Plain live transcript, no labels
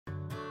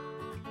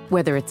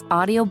Whether it's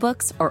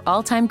audiobooks or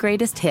all-time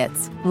greatest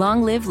hits,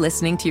 long live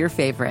listening to your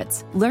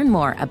favorites. Learn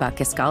more about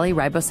Kisqali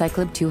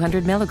Ribociclib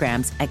 200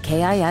 milligrams at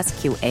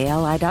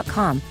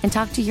KISQALI.com and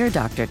talk to your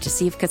doctor to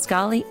see if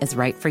Kisqali is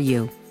right for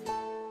you.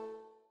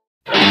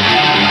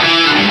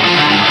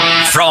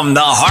 From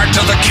the heart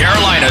of the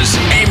Carolinas,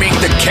 aiming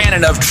the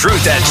cannon of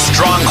truth at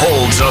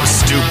strongholds of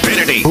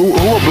stupidity. Who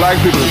are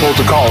black people supposed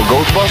to call?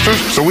 Ghostbusters?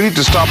 So we need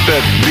to stop that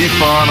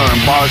defund or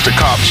abolish the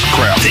cops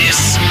crap.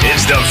 This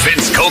is the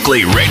Vince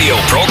Coakley radio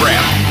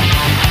program.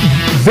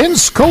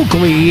 Vince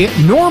Coakley,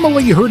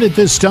 normally heard at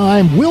this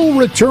time, will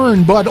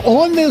return, but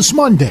on this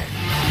Monday,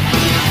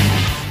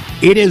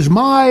 it is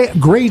my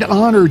great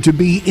honor to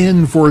be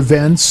in for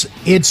Vince.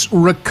 It's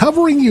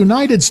recovering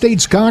United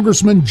States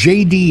Congressman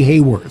J.D.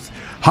 Hayworth,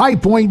 High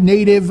Point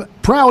native,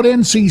 proud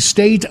NC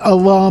State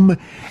alum,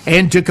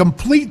 and to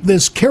complete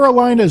this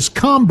Carolinas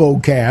combo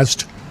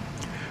cast,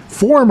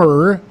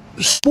 former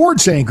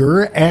sports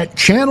anchor at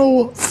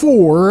Channel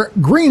 4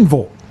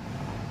 Greenville.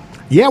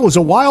 Yeah, it was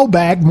a while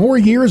back, more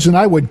years than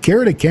I would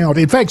care to count.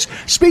 In fact,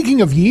 speaking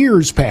of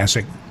years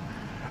passing,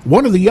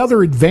 one of the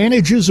other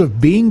advantages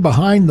of being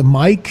behind the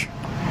mic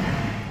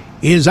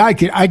is I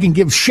can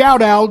give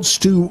shout-outs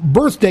to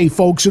birthday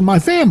folks in my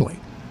family.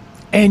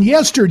 And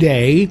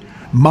yesterday,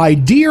 my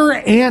dear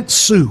Aunt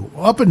Sue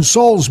up in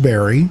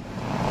Salisbury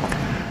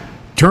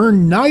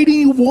turned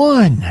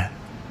 91.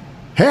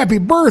 Happy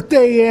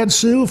birthday, Aunt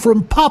Sue,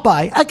 from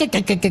Popeye.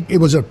 It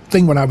was a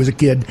thing when I was a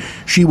kid.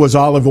 She was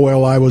Olive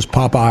Oyl, I was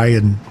Popeye,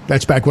 and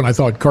that's back when I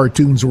thought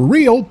cartoons were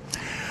real.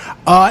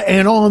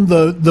 And on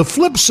the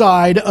flip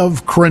side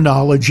of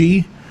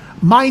chronology,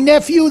 my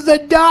nephew, the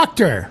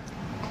doctor,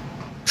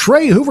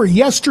 Trey Hoover,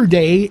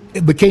 yesterday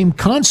became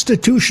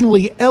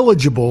constitutionally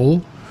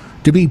eligible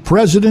to be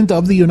President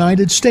of the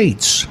United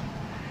States.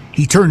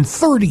 He turned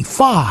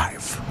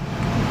 35,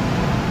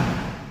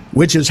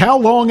 which is how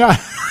long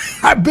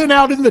I've been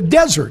out in the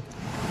desert,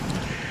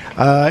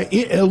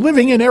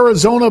 living in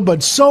Arizona,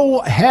 but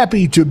so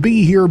happy to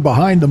be here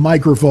behind the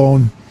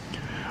microphone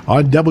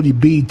on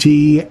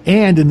WBT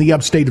and in the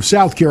upstate of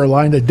South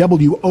Carolina,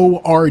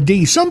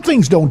 WORD. Some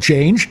things don't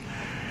change.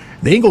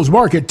 The Ingalls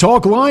Market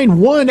Talk Line,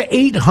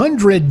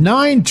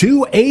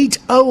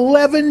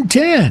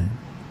 1-800-928-1110.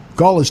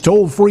 Call is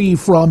toll-free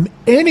from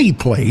any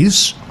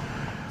place.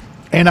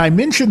 And I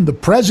mentioned the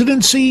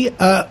presidency.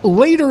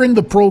 Later in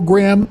the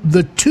program,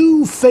 the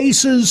two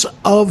faces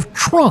of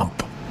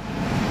Trump.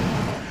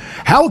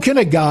 How can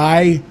a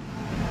guy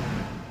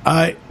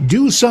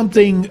do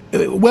something,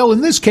 well,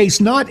 in this case,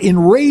 not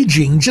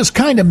enraging, just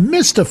kind of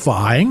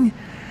mystifying,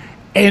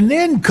 and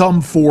then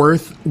come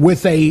forth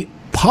with a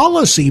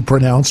policy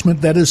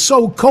pronouncement that is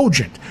so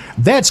cogent?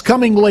 That's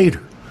coming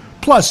later.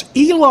 Plus,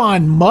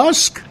 Elon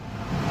Musk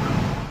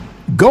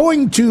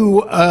going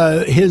to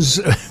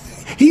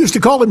he used to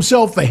call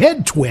himself the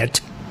head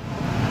twit.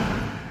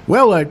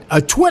 Well,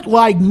 a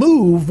twit-like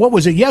move, what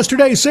was it,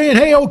 yesterday, saying,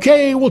 hey,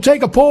 okay, we'll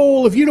take a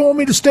poll if you don't want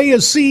me to stay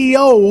as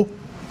CEO.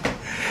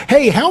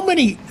 Hey, how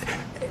many,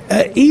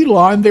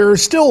 Elon, there are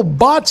still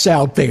bots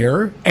out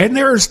there, and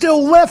there are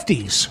still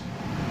lefties.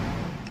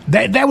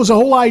 That was the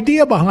whole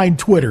idea behind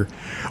Twitter.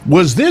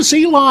 Was this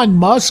Elon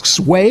Musk's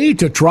way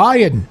to try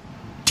and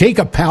take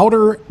a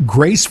powder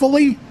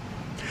gracefully?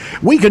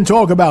 We can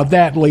talk about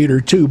that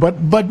later, too. But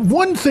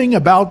one thing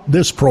about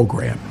this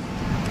program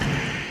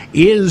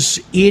is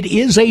it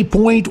is a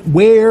point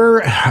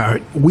where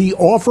we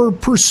offer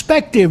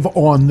perspective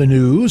on the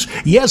news.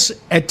 Yes,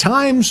 at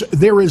times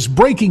there is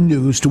breaking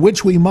news to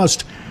which we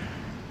must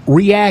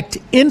react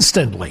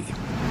instantly.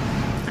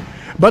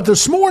 But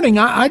this morning,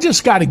 I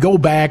just got to go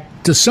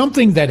back to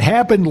something that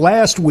happened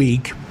last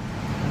week.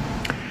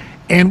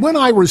 And when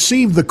I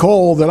received the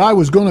call that I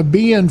was going to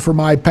be in for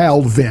my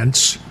pal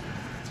Vince,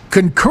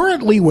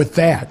 concurrently with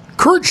that,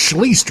 Kurt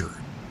Schlichter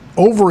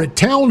over at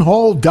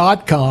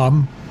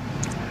townhall.com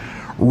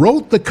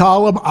wrote the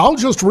column. I'll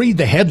just read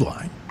the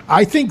headline.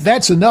 I think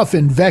that's enough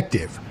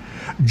invective.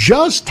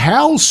 Just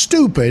how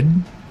stupid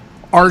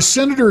are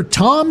Senator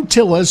Thom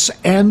Tillis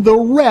and the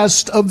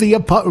rest of the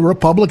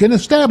Republican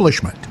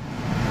establishment?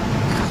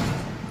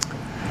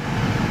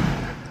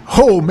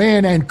 Oh,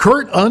 man, and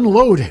Kurt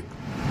unloaded.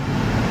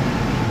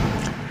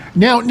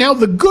 Now,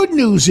 the good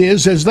news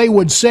is, as they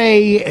would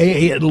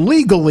say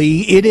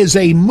legally, it is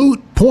a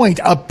moot point.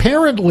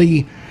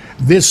 Apparently,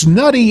 this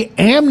nutty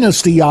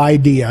amnesty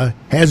idea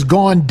has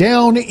gone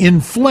down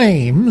in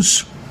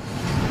flames.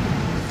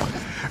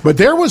 But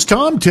there was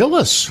Thom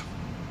Tillis,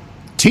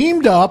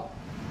 teamed up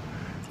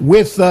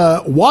with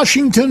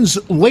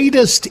Washington's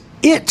latest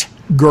it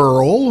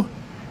girl,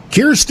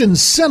 Kyrsten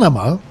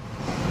Sinema,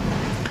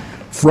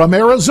 from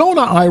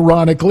Arizona,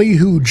 ironically,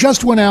 who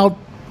just went out,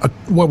 a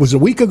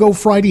week ago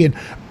Friday, and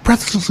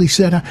breathlessly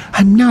said,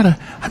 I'm not a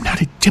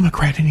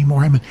Democrat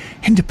anymore, I'm an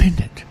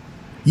independent.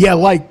 Yeah,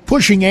 like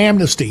pushing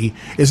amnesty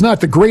is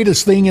not the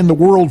greatest thing in the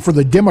world for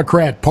the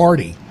Democrat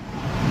Party.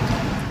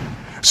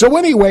 So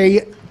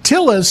anyway,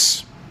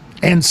 Tillis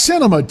and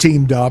Sinema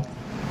teamed up,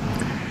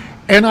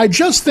 and I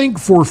just think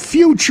for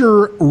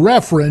future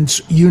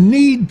reference, you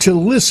need to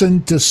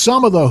listen to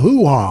some of the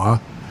hoo-ha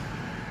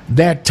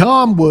that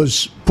Tom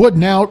was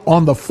putting out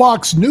on the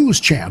Fox News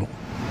channel.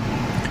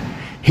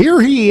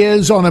 Here he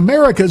is on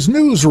America's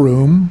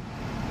Newsroom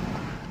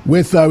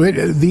with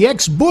the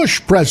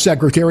ex-Bush press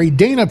secretary,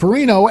 Dana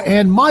Perino,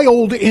 and my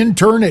old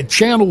intern at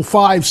Channel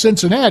 5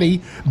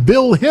 Cincinnati,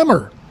 Bill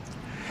Hemmer.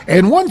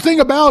 And one thing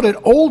about it,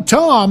 old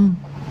Tom,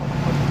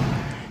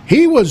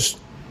 he was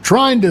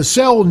trying to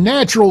sell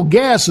natural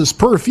gas as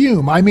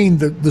perfume. I mean,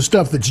 the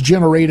stuff that's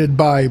generated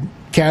by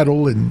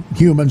cattle and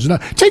humans.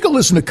 Take a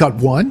listen to cut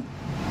one.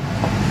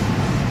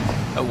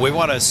 We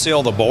want to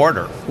seal the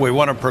border. We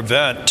want to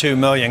prevent 2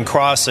 million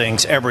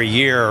crossings every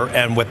year,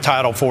 and with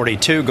Title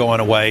 42 going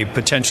away,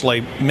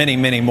 potentially many,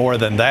 many more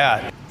than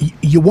that.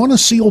 You want to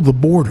seal the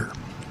border.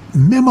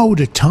 Memo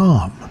to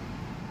Tom.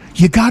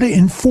 You got to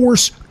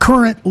enforce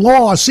current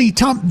law. See,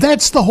 Tom,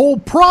 that's the whole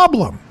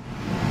problem.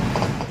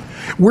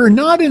 We're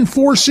not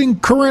enforcing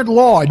current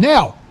law.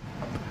 Now,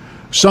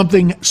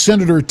 something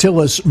Senator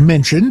Tillis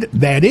mentioned,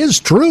 that is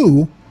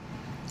true.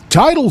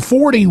 Title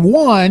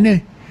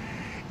 41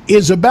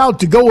 is about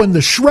to go in the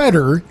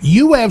shredder.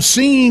 You have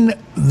seen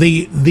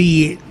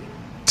the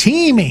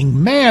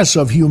teeming mass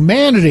of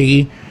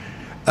humanity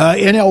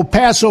in El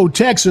Paso,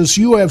 Texas.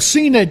 You have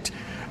seen it.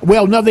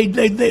 Well, no,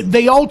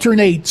 they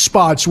alternate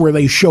spots where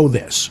they show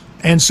this.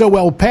 And so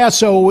El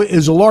Paso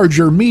is a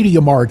larger media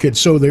market,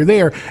 so they're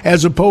there,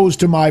 as opposed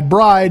to my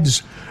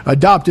bride's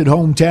adopted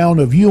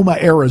hometown of Yuma,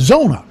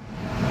 Arizona.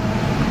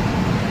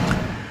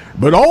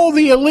 But all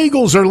the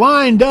illegals are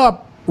lined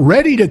up,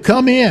 ready to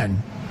come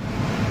in.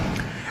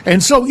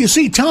 And so, you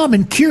see, Tom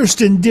and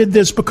Kirsten did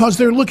this because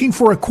they're looking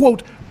for a,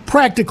 quote,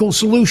 practical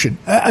solution.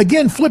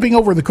 Again, flipping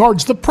over the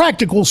cards, the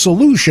practical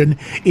solution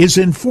is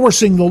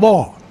enforcing the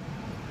law.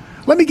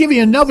 Let me give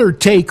you another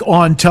take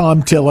on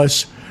Tom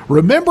Tillis.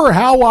 Remember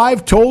how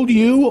I've told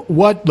you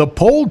what the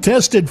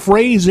poll-tested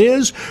phrase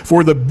is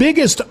for the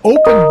biggest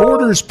open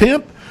borders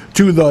pimp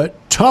to the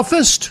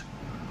toughest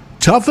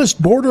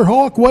border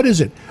hawk? What is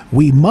it?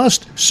 We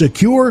must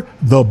secure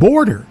the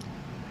border.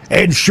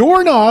 And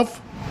sure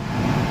enough,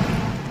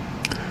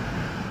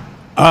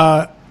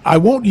 I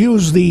won't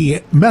use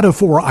the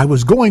metaphor I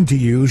was going to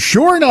use.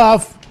 Sure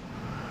enough,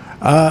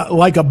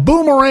 like a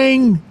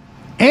boomerang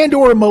and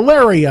or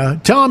malaria,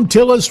 Tom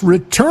Tillis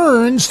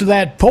returns to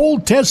that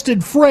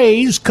poll-tested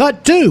phrase,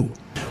 cut two.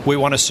 We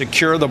want to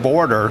secure the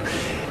border,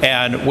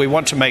 and we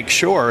want to make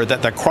sure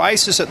that the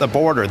crisis at the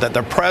border that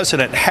the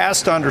president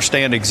has to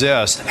understand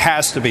exists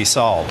has to be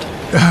solved.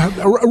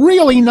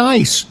 Really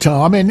nice,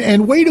 Tom,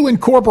 and way to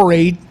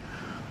incorporate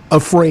a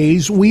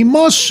phrase, we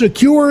must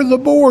secure the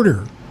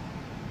border.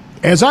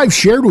 As I've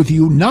shared with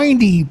you,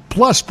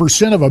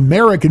 90+% of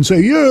Americans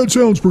say, yeah, it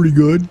sounds pretty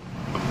good.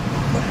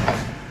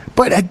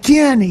 But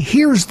again,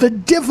 here's the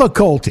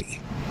difficulty.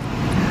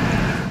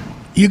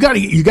 You got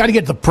to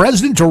get the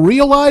president to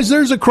realize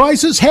there's a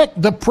crisis. Heck,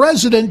 the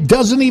president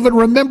doesn't even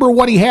remember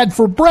what he had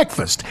for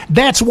breakfast.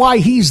 That's why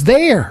he's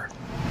there.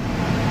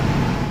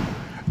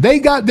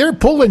 They're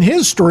pulling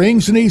his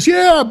strings, and he's,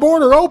 yeah,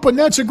 border open,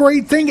 that's a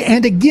great thing.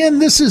 And again,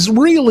 this is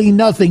really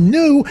nothing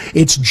new.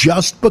 It's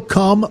just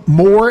become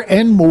more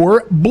and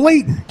more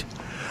blatant.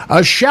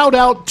 A shout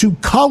out to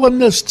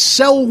columnist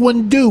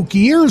Selwyn Duke.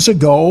 Years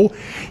ago,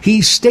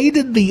 he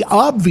stated the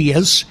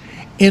obvious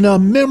in a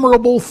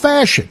memorable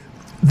fashion.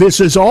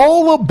 This is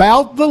all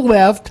about the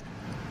left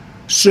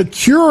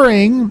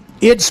securing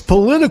its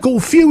political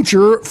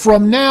future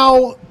from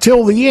now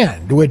till the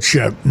end, which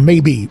may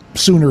be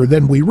sooner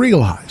than we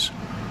realize.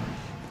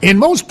 In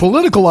most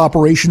political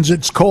operations,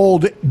 it's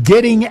called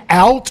getting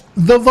out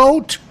the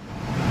vote.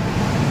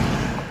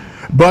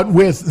 But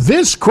with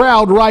this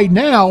crowd right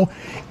now,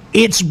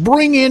 it's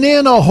bringing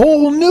in a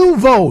whole new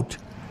vote.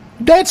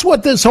 That's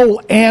what this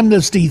whole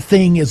amnesty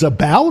thing is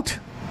about.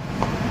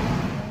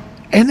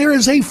 And there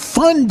is a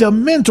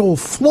fundamental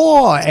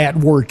flaw at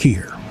work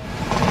here.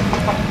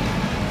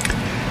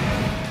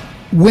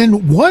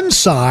 When one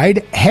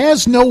side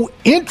has no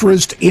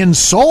interest in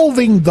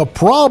solving the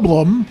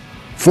problem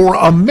for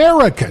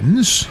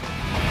Americans,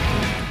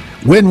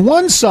 when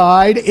one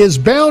side is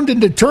bound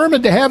and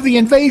determined to have the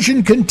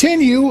invasion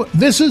continue,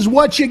 this is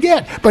what you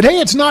get. But hey,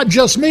 it's not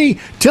just me.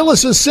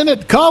 Tillis'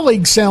 Senate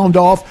colleagues sound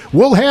off.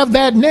 We'll have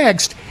that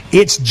next.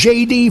 It's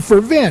JD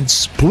for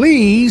Vince.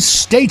 Please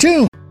stay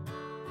tuned.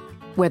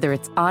 Whether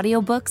it's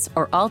audiobooks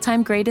or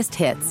all-time greatest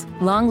hits,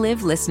 long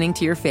live listening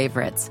to your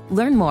favorites.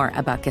 Learn more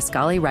about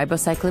Kisqali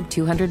Ribociclib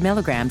 200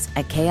 milligrams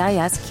at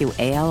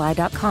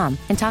KISQALI.com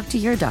and talk to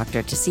your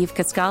doctor to see if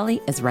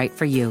Kisqali is right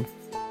for you.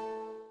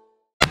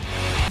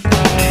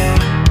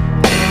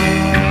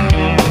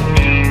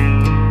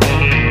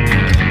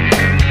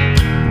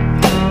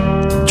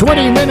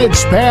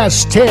 Minutes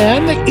past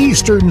 10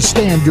 Eastern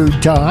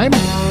Standard Time.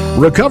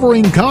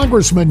 Recovering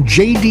Congressman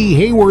J.D.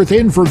 Hayworth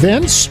in for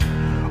Vince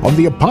on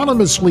the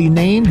eponymously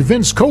named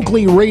Vince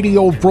Coakley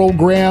radio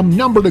program.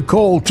 Number to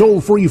call toll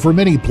free from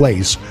any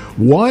place,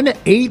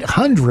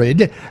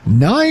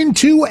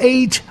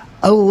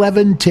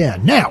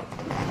 1-800-928-1110. Now,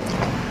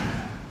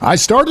 I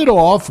started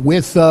off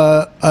with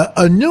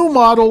a new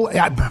model.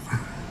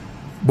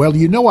 Well,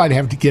 you know I'd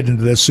have to get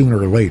into this sooner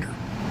or later.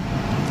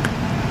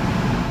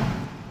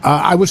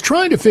 I was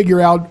trying to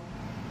figure out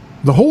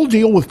the whole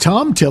deal with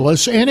Thom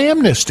Tillis and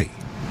amnesty.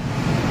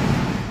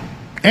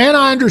 And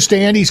I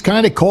understand he's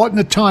kind of caught in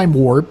a time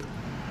warp.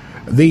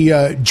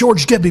 The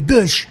George W.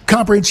 Bush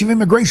comprehensive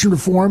immigration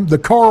reform, the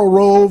Karl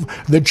Rove,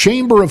 the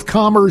Chamber of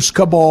Commerce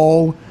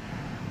cabal,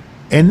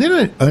 and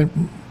then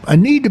a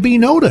need to be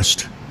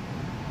noticed.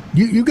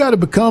 You got to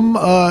become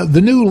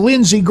the new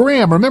Lindsey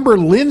Graham. Remember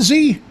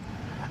Lindsey?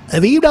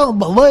 If you don't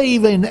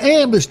believe in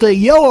amnesty,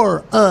 you're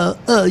a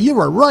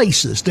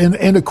racist.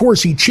 And of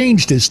course, he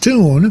changed his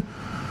tune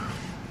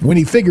when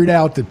he figured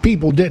out that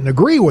people didn't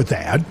agree with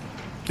that.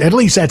 At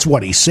least that's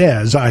what he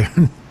says.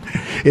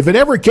 If it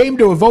ever came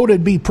to a vote,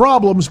 it'd be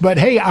problems. But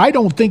hey, I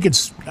don't think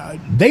it's.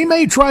 They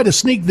may try to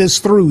sneak this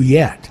through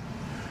yet.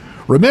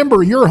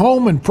 Remember, your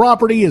home and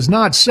property is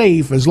not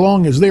safe as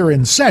long as they're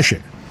in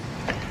session,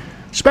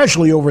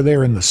 especially over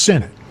there in the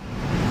Senate.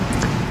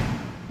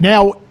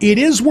 Now, it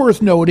is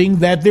worth noting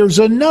that there's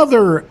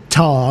another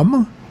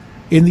Tom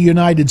in the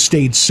United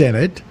States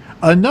Senate,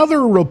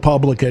 another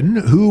Republican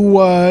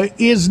who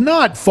is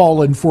not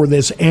fallen for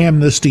this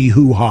amnesty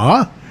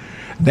hoo-ha.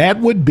 That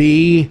would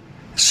be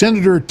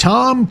Senator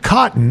Tom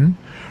Cotton,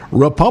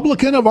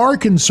 Republican of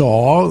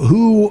Arkansas,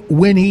 who,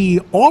 when he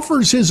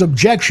offers his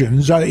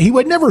objections, he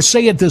would never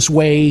say it this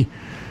way,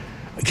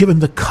 given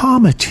the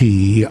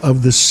comity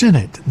of the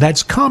Senate.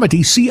 That's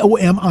comity,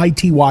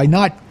 C-O-M-I-T-Y,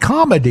 not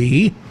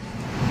comedy.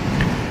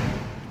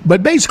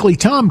 But basically,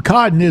 Tom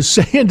Cotton is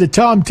saying to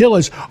Thom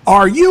Tillis,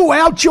 are you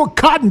out your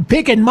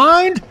cotton-picking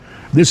mind?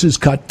 This is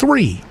cut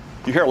 3.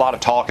 You hear a lot of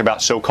talk about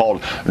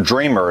so-called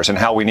dreamers and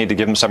how we need to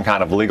give them some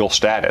kind of legal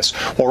status.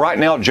 Well, right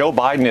now, Joe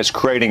Biden is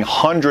creating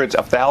hundreds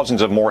of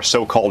thousands of more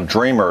so-called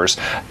dreamers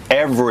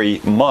every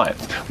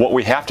month. What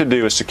we have to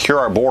do is secure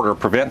our border,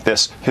 prevent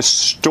this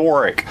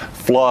historic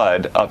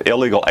flood of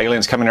illegal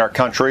aliens coming to our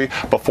country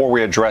before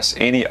we address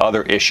any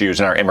other issues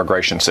in our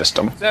immigration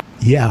system.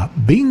 Yeah,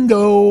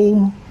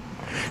 bingo.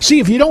 See,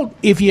 if you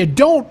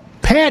don't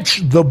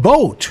patch the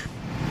boat,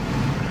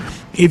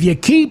 if you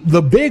keep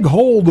the big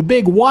hole, the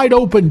big wide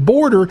open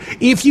border,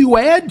 if you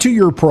add to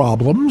your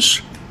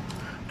problems,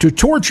 to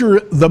torture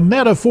the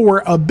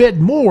metaphor a bit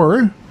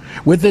more,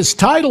 with this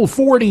Title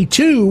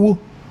 42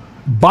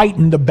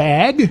 biting the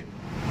bag,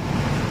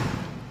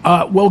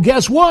 well,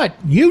 guess what?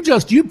 You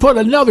put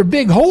another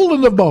big hole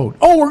in the boat.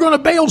 Oh, we're going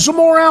to bail some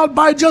more out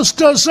by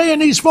just saying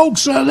these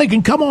folks, they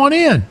can come on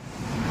in.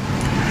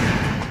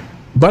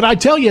 But I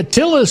tell you,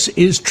 Tillis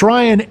is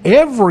trying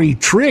every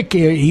trick.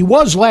 He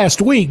was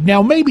last week.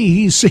 Now, maybe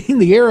he's seen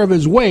the error of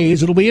his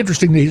ways. It'll be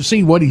interesting to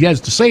see what he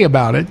has to say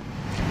about it.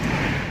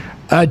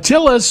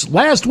 Tillis,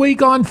 last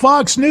week on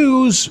Fox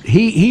News,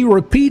 he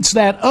repeats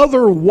that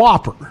other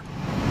whopper,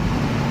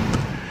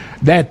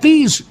 that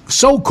these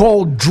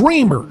so-called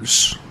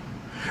dreamers,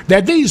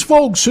 that these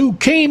folks who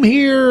came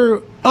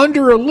here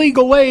under a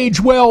legal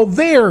age, well,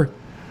 they're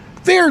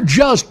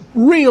just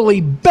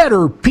really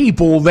better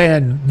people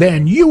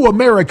than you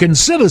American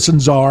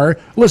citizens are.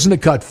 Listen to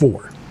cut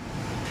 4.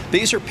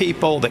 These are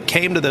people that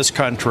came to this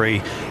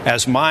country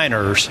as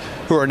minors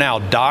who are now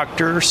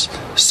doctors,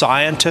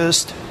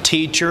 scientists,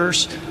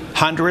 teachers,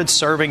 hundreds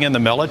serving in the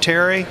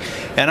military.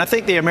 And I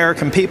think the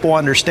American people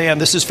understand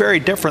this is very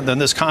different than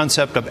this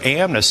concept of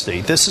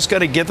amnesty. This is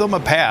going to give them a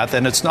path,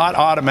 and it's not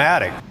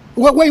automatic.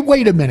 Well,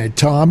 wait a minute,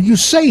 Tom. You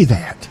say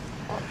that.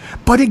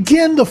 But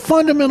again, the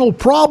fundamental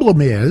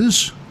problem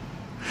is,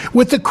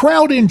 with the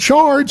crowd in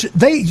charge,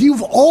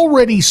 you've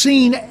already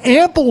seen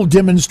ample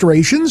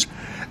demonstrations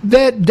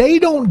that they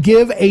don't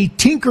give a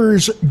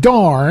tinker's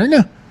darn.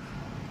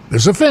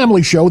 This is a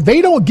family show.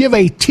 They don't give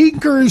a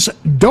tinker's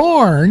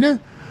darn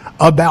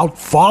about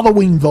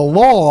following the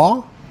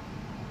law,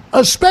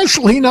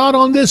 especially not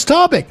on this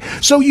topic.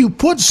 So you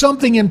put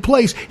something in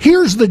place.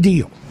 Here's the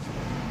deal.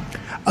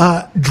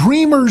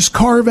 Dreamers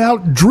carve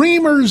out,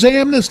 dreamers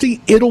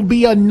amnesty. It'll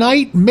be a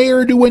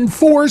nightmare to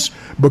enforce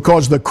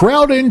because the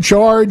crowd in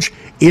charge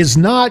is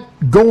not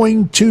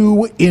going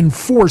to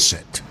enforce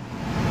it.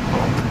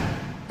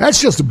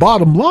 That's just the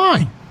bottom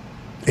line.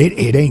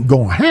 It ain't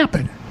going to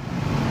happen.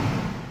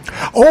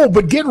 Oh,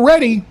 but get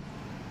ready.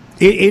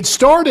 It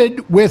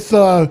started with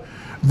the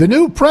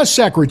new press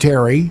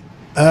secretary,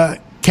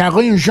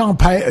 Karine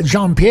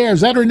Jean-Pierre.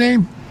 Is that her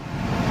name?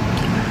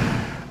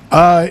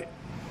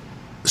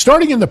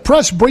 Starting in the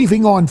press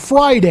briefing on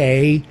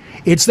Friday,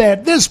 it's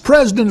that this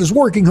president is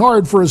working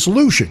hard for a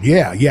solution.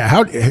 Yeah.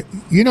 How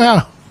you know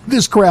how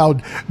this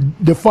crowd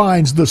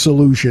defines the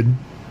solution?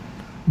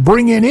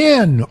 Bringing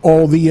in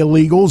all the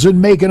illegals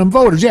and making them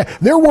voters. Yeah,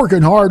 they're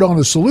working hard on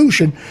a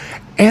solution.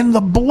 And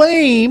the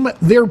blame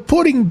they're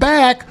putting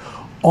back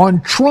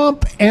on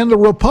Trump and the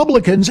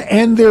Republicans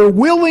and their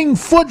willing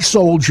foot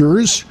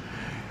soldiers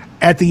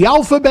at the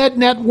alphabet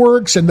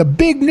networks and the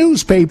big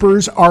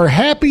newspapers are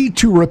happy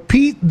to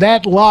repeat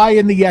that lie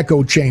in the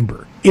echo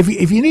chamber.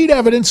 If you need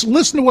evidence,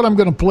 listen to what I'm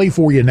going to play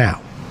for you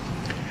now.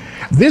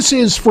 This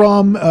is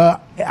from,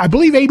 I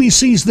believe,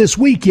 ABC's This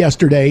Week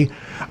yesterday.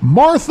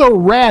 Martha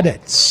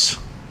Raddatz.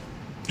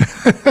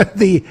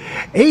 the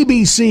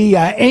ABC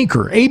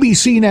anchor.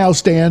 ABC now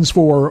stands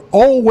for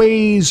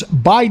Always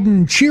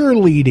Biden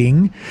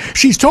Cheerleading.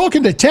 She's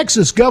talking to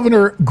Texas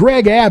Governor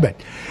Greg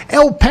Abbott.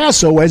 El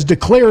Paso has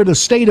declared a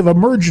state of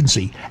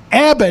emergency.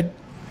 Abbott,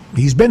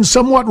 he's been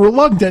somewhat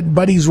reluctant,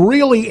 but he's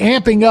really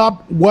amping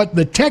up what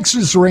the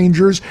Texas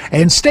Rangers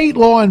and state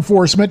law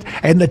enforcement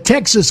and the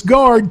Texas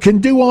Guard can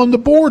do on the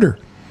border.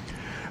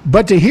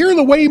 But to hear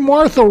the way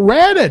Martha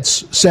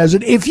Raddatz says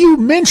it, if you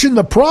mention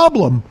the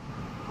problem,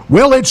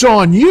 well, it's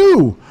on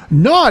you,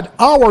 not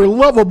our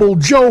lovable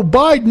Joe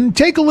Biden.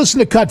 Take a listen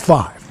to Cut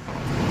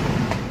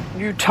 5.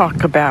 You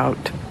talk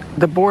about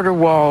the border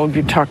wall,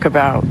 you talk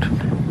about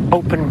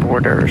open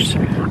borders.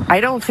 I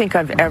don't think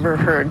I've ever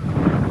heard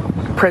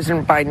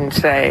President Biden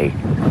say,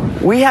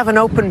 we have an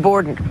open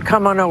border,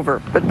 come on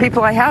over. But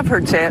people I have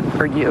heard say it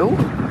are you,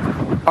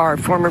 are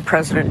former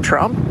President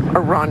Trump,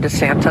 or Ron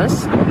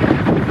DeSantis.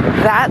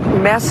 That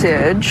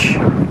message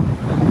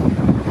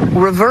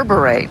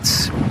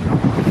reverberates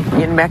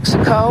in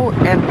Mexico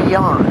and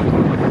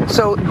beyond.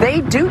 So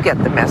they do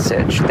get the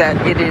message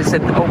that it is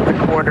an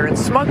open border, and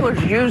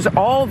smugglers use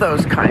all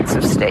those kinds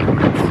of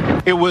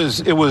statements. It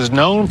was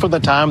known from the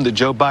time that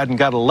Joe Biden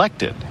got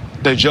elected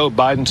that Joe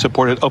Biden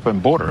supported open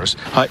borders.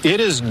 It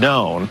is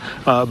known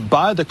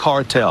by the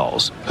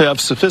cartels who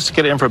have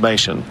sophisticated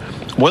information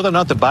whether or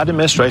not the Biden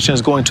administration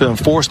is going to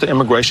enforce the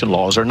immigration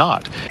laws or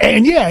not.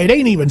 And yeah, it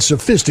ain't even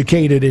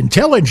sophisticated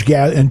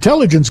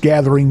intelligence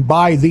gathering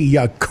by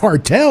the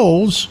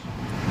cartels.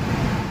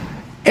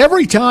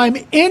 Every time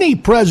any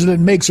president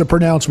makes a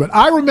pronouncement,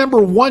 I remember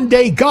one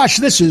day, gosh,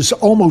 this is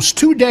almost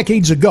 2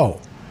 decades ago,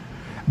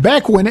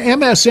 back when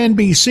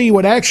MSNBC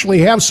would actually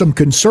have some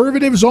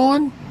conservatives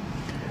on,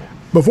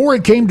 before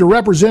it came to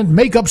represent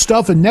make-up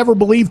stuff and never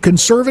believe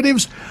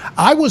conservatives.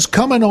 I was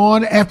coming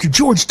on after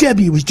George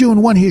W. was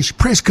doing one of his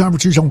press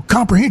conferences on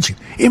comprehensive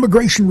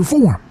immigration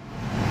reform.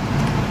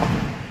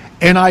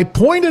 And I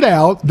pointed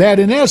out that,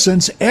 in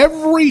essence,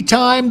 every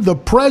time the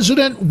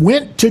president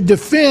went to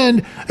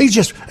defend,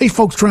 these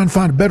folks trying to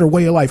find a better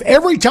way of life.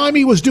 Every time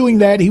he was doing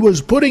that, he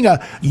was putting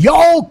a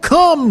y'all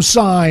come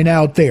sign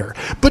out there.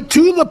 But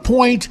to the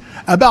point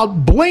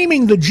about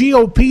blaming the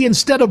GOP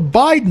instead of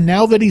Biden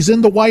now that he's in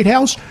the White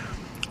House,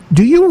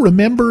 do you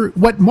remember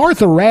what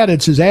Martha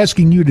Raddatz is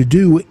asking you to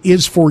do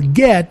is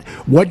forget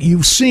what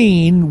you've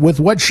seen with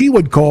what she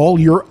would call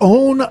your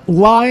own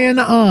lion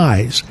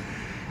eyes.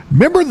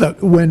 Remember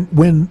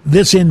when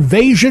this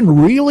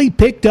invasion really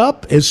picked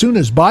up as soon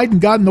as Biden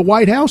got in the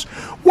White House?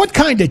 What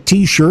kind of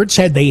T-shirts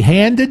had they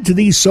handed to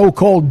these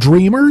so-called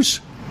dreamers?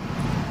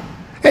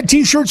 Had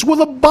T-shirts with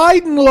a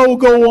Biden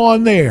logo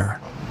on there.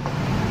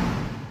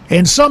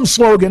 And some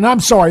slogan,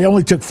 I'm sorry, I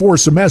only took 4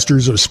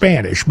 semesters of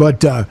Spanish,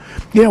 but,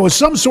 it was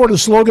some sort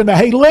of slogan that,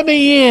 hey, let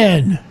me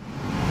in.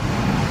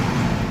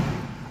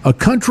 A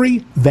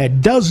country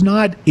that does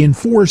not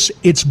enforce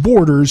its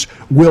borders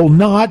will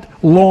not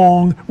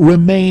long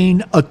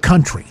remain a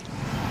country.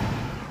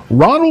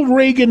 Ronald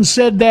Reagan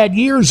said that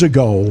years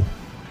ago,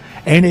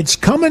 and it's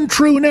coming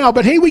true now.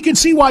 But hey, we can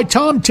see why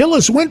Tom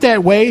Tillis went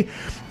that way.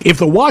 If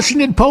the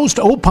Washington Post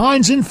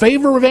opines in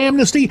favor of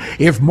amnesty,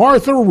 if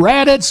Martha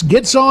Raddatz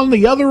gets on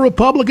the other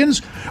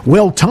Republicans,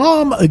 well,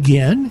 Tom,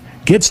 again,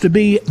 gets to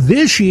be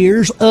this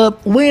year's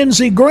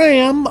Lindsey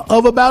Graham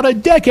of about a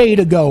decade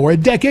ago or a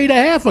decade and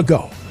a half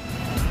ago.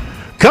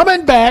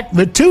 Coming back,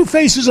 the two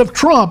faces of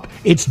Trump,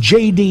 it's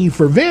JD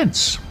for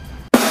Vince.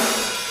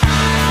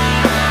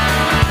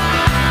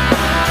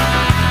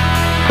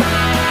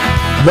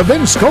 The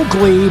Vince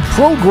Coakley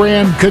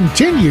program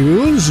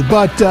continues,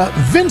 but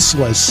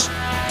Vinceless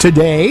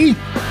today.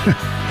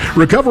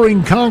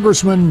 Recovering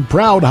Congressman,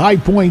 proud High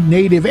Point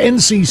native,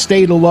 NC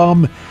State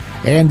alum,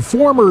 and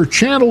former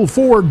Channel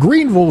 4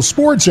 Greenville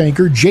sports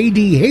anchor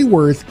J.D.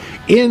 Hayworth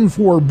in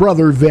for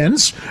Brother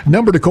Vince.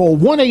 Number to call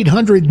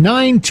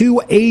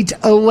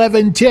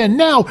 1-800-928-1110.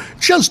 Now,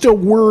 just a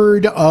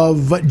word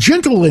of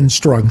gentle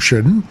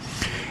instruction.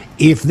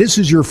 If this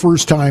is your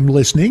first time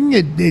listening,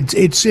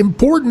 it's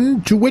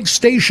important to which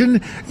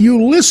station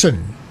you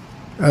listen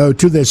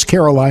to this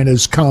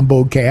Carolinas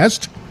Combo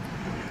Cast,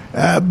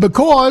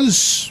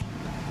 because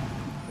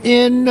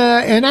in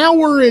an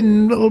hour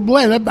and,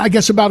 I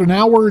guess about an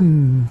hour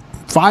and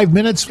 5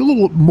 minutes, a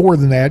little more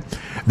than that,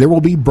 there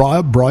will be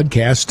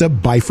broadcast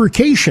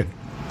bifurcation.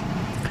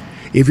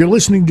 If you're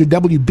listening to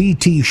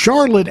WBT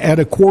Charlotte at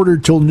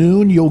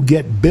 1:15 you'll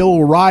get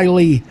Bill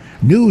Riley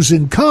news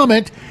and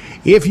comment.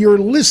 If you're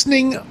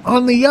listening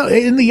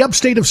in the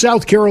upstate of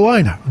South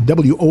Carolina,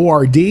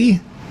 WORD,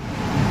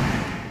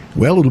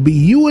 well, it'll be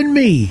you and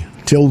me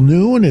till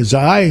noon as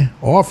I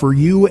offer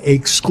you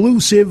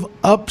exclusive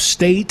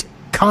upstate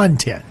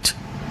content.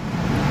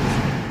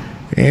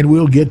 And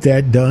we'll get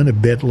that done a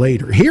bit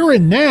later. Here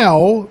and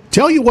now,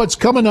 tell you what's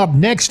coming up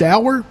next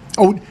hour.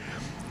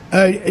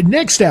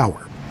 Next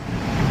hour,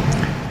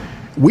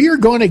 we are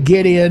going to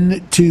get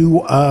into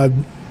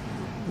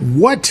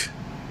what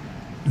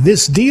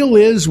this deal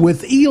is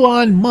with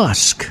Elon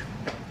Musk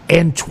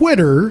and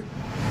Twitter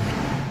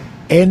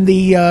and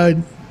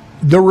the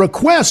the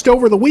request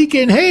over the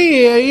weekend,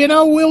 hey,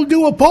 we'll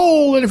do a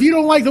poll, and if you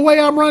don't like the way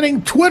I'm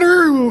running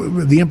Twitter,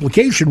 the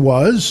implication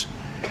was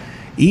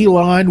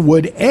Elon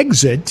would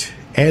exit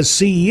as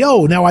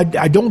CEO. Now, I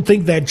don't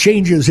think that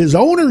changes his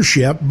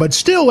ownership, but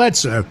still,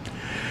 that's a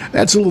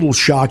little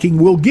shocking.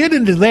 We'll get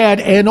into that,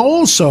 and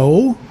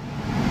also,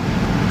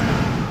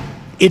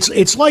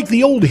 it's like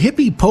the old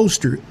hippie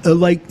poster,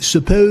 like,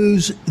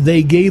 suppose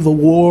they gave a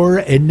war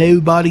and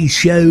nobody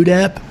showed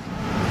up.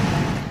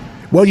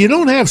 Well, you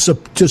don't have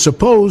to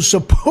suppose.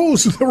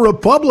 Suppose the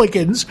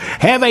Republicans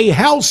have a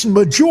House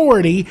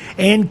majority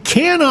and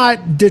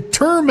cannot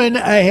determine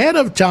ahead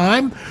of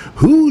time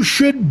who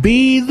should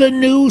be the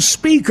new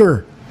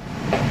speaker.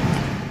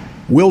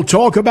 We'll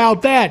talk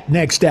about that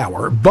next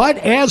hour. But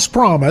as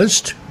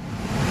promised,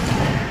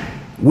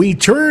 we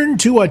turn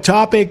to a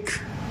topic,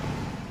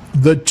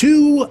 the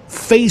two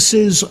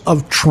faces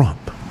of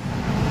Trump.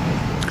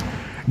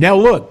 Now,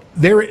 look,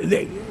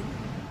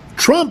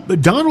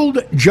 Donald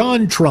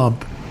John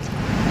Trump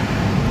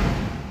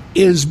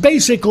is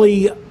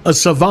basically a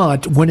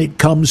savant when it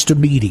comes to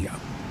media.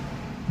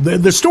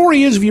 The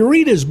story is, if you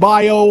read his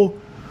bio,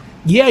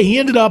 he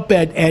ended up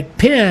at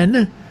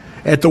Penn,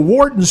 at the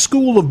Wharton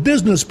School of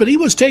Business, but he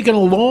was taking a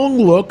long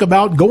look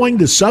about going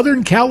to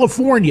Southern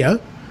California,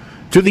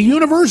 to the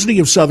University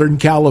of Southern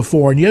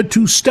California,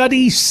 to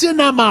study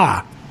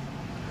cinema.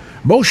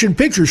 Motion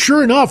picture.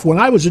 Sure enough, when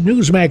I was at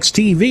Newsmax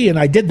TV and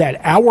I did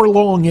that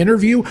hour-long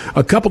interview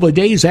a couple of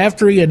days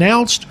after he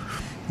announced,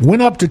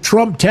 went up to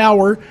Trump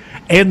Tower,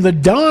 and the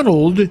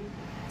Donald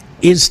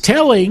is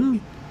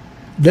telling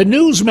the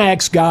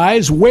Newsmax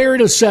guys where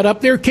to set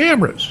up their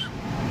cameras.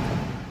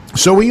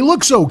 So he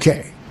looks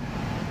okay.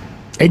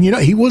 And,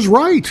 he was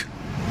right.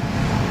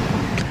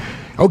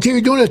 Okay, you're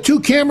doing a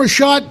 2-camera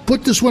shot.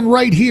 Put this one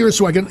right here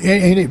so I can,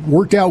 and it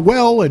worked out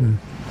well, and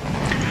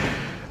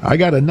I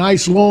got a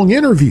nice long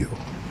interview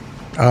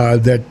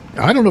that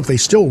I don't know if they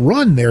still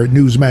run there at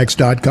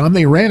Newsmax.com.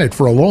 They ran it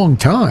for a long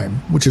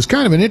time, which is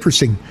kind of an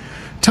interesting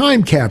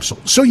time capsule.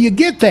 So you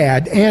get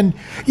that. And,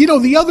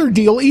 the other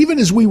deal, even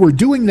as we were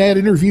doing that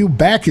interview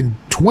back in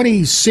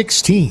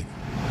 2016,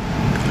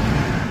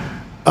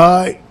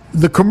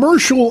 the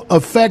commercial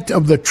effect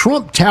of the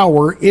Trump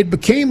Tower, it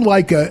became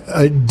like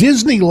a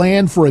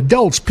Disneyland for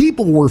adults.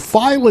 People were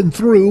filing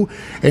through,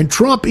 and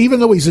Trump, even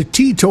though he's a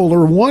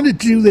teetotaler, wanted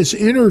to do this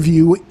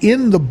interview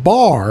in the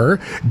bar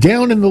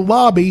down in the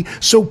lobby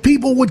so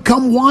people would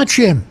come watch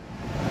him.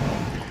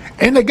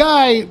 And the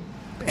guy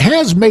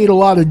has made a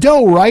lot of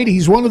dough, right?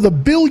 He's one of the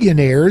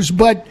billionaires,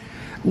 but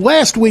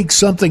last week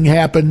something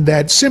happened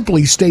that,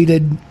 simply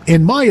stated,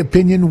 in my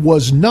opinion,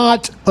 was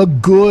not a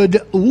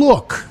good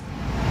look.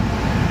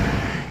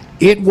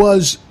 It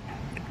was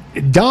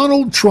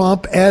Donald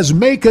Trump as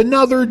Make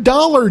Another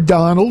Dollar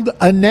Donald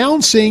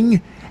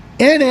announcing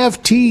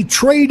NFT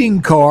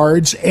trading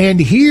cards, and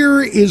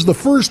here is the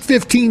first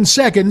 15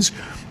 seconds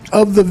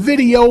of the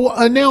video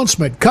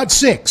announcement. Cut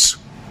 6.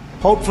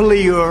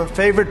 Hopefully your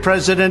favorite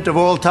president of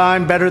all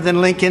time, better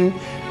than Lincoln,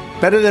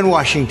 better than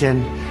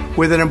Washington,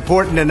 with an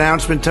important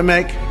announcement to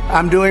make.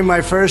 I'm doing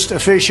my first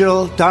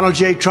official Donald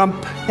J. Trump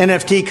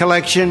NFT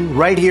collection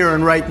right here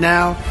and right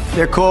now.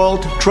 They're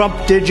called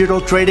Trump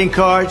Digital Trading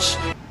Cards.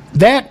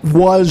 That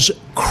was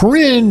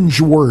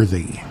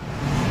cringeworthy.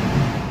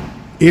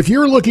 If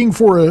you're looking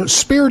for a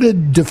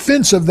spirited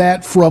defense of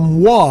that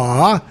from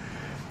Wah,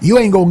 you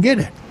ain't gonna get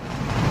it.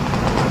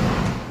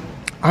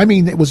 I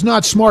mean, it was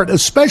not smart,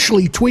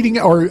 especially tweeting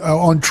or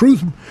on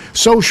Truth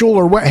Social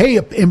or what. Hey,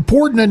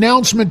 important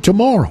announcement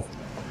tomorrow.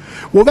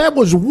 Well, that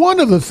was one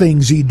of the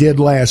things he did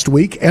last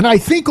week, and I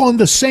think on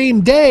the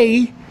same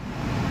day,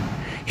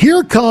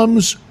 here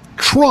comes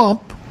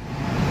Trump,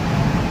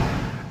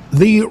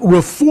 the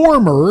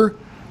reformer,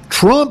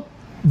 Trump,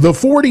 the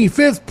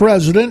 45th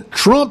president,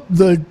 Trump,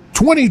 the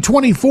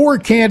 2024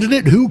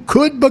 candidate who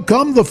could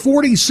become the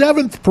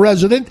 47th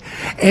president,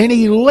 and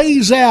he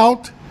lays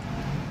out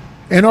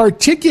and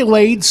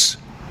articulates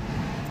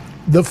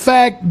the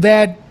fact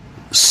that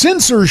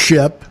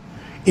censorship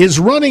is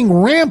running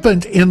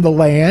rampant in the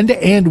land,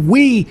 and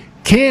we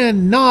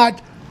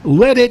cannot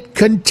let it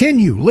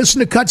continue.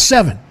 Listen to cut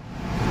 7.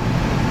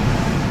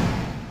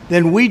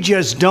 Then we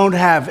just don't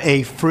have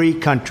a free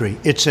country.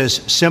 It's as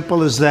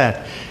simple as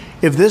that.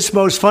 If this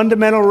most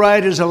fundamental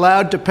right is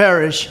allowed to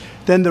perish,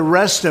 then the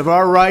rest of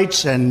our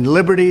rights and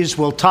liberties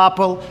will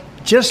topple.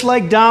 Just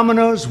like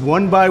dominoes,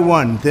 one by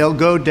one, they'll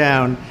go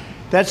down.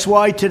 That's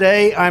why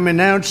today I'm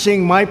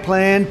announcing my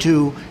plan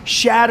to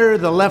shatter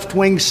the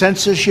left-wing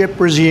censorship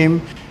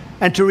regime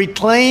and to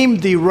reclaim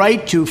the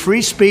right to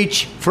free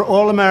speech for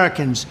all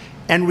Americans.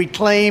 And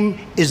reclaim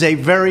is a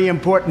very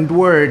important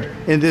word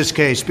in this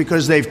case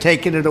because they've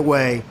taken it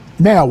away.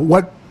 Now,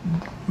 what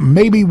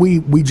maybe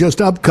we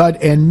just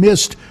upcut and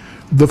missed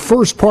the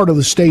first part of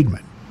the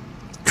statement.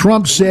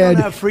 Trump said, we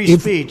don't have free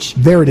speech.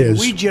 There it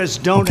is. We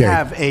just don't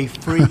have a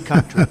free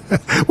country.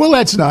 Well,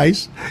 that's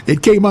nice.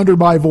 It came under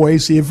my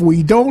voice. If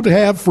we don't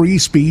have free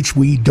speech,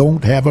 we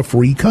don't have a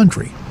free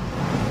country.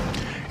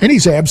 And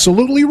he's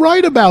absolutely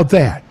right about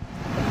that.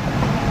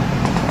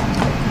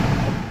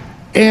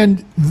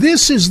 And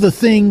this is the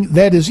thing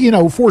that is,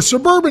 for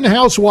suburban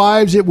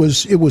housewives, it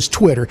was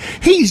Twitter.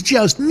 He's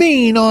just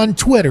mean on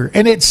Twitter.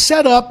 And it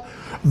set up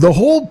the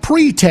whole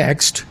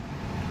pretext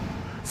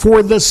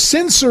for the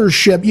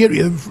censorship.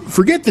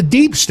 Forget the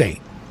deep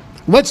state.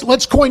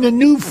 Let's coin a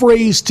new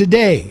phrase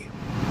today.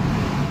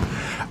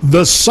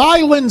 The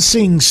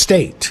silencing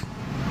state.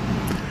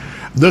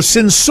 The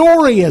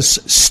censorious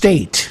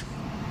state.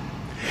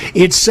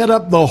 It set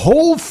up the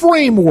whole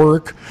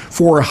framework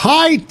for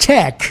high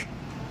tech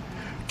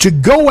to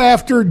go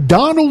after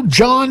Donald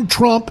John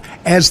Trump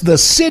as the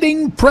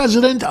sitting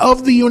president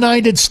of the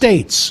United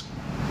States.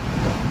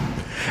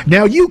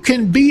 Now, you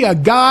can be a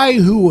guy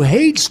who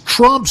hates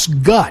Trump's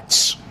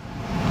guts,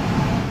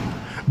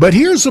 but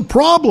here's the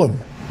problem.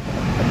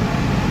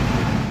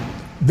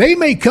 They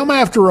may come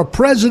after a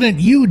president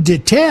you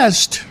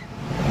detest,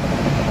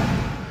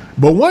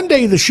 but one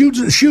day the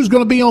shoe's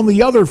going to be on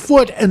the other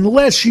foot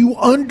unless you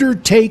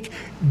undertake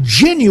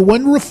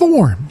genuine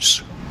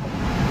reforms.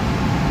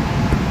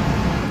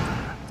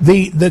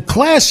 The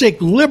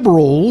classic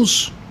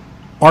liberals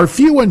are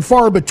few and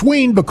far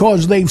between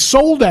because they've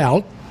sold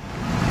out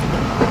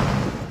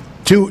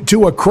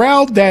to a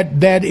crowd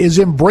that is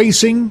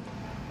embracing,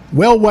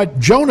 well, what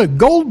Jonah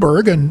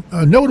Goldberg,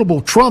 a notable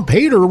Trump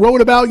hater,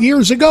 wrote about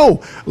years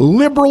ago,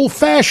 liberal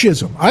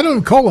fascism. I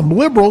don't call them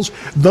liberals,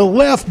 the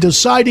left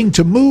deciding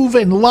to move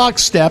in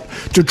lockstep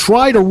to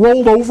try to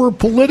roll over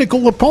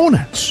political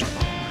opponents.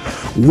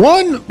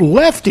 One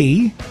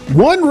lefty,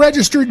 one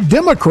registered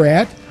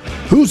Democrat,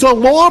 who's a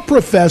law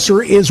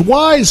professor, is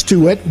wise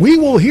to it. We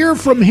will hear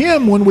from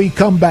him when we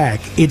come back.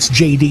 It's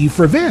JD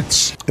for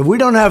Vince. If we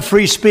don't have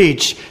free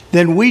speech,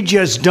 then we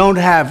just don't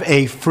have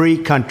a free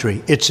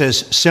country. It's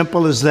as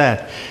simple as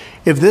that.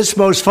 If this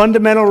most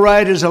fundamental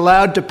right is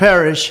allowed to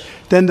perish,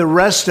 then the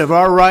rest of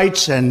our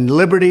rights and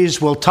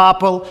liberties will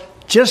topple.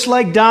 Just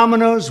like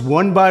dominoes,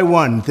 one by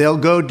one, they'll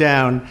go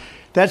down.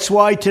 That's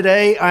why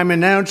today I'm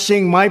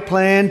announcing my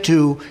plan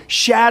to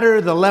shatter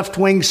the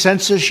left-wing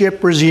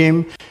censorship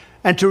regime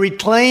and to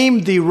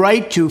reclaim the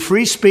right to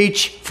free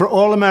speech for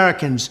all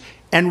Americans.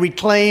 And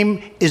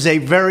reclaim is a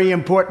very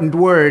important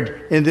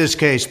word in this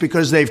case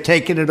because they've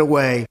taken it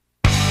away.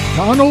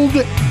 Donald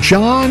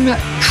John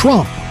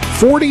Trump,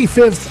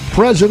 45th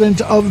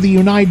President of the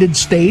United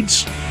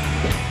States,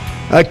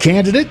 a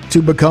candidate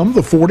to become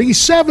the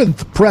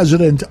 47th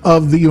President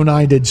of the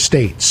United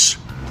States.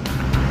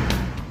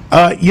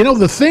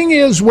 The thing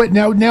is,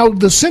 now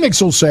the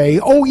cynics will say,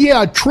 oh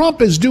yeah,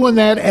 Trump is doing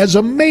that as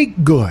a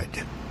make-good.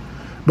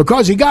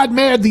 Because he got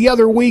mad the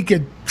other week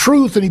at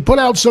Truth and he put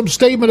out some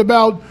statement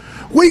about,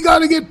 we got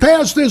to get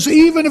past this,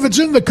 even if it's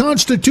in the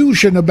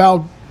Constitution,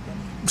 about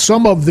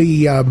some of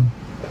the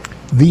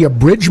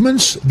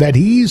abridgments that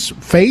he's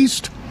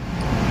faced.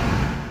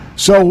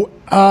 So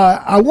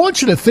I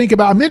want you to think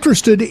about, I'm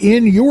interested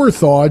in your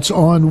thoughts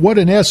on what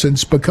in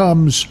essence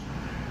becomes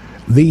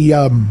the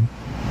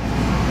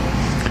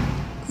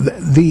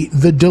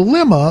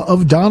dilemma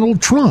of Donald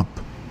Trump,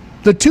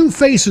 the two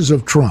faces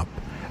of Trump.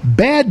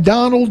 Bad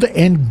Donald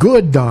and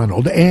good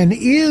Donald. And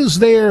is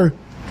there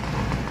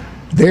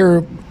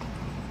a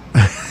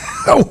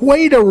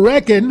way to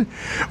reckon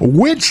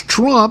which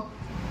Trump,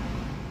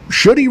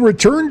 should he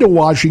return to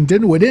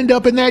Washington, would end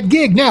up in that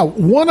gig? Now,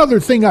 one other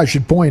thing I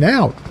should point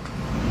out,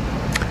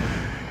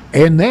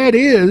 and that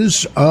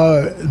is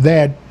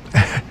that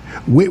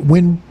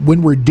when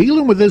we're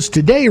dealing with this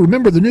today,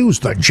 remember the news,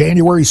 the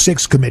January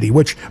 6th committee,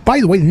 which, by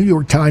the way, the New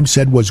York Times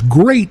said was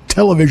great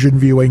television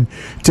viewing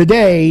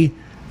today.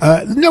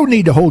 No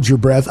need to hold your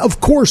breath. Of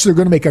course, they're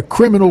going to make a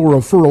criminal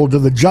referral to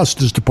the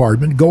Justice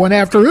Department going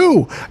after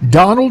who?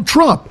 Donald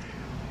Trump.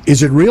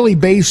 Is it really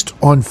based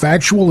on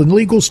factual and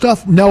legal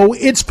stuff? No,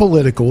 it's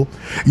political.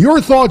 Your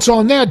thoughts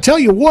on that? Tell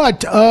you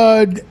what,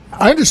 I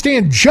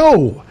understand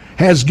Joe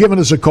has given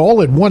us a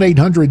call at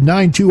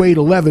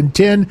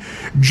 1-800-928-1110.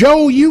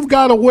 Joe, you've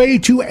got a way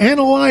to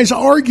analyze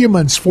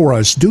arguments for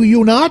us, do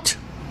you not?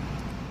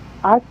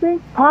 I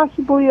think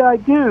possibly I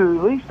do.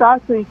 At least I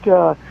think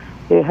it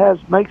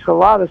makes a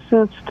lot of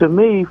sense to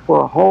me for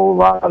a whole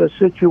lot of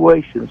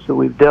situations that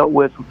we've dealt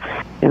with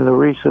in the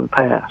recent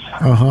past.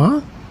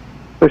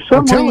 For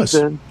some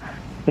reason,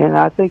 and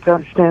I think I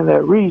understand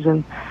that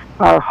reason,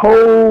 our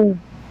whole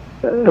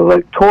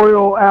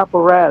electoral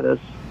apparatus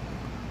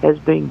has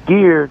been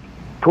geared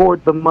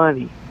toward the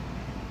money.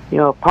 You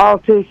know, a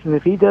politician,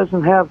 if he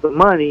doesn't have the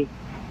money,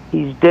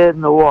 he's dead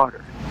in the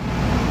water.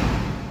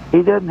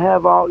 He doesn't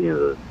have all,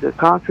 the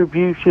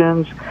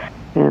contributions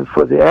and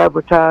for the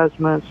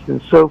advertisements and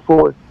so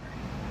forth.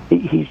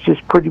 He's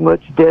just pretty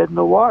much dead in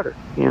the water.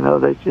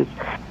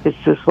 It's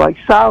just like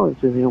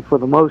silencing him for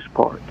the most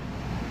part.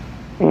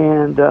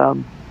 And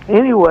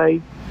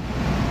anyway,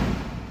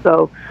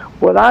 so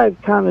what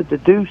I've kind of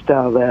deduced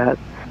out of that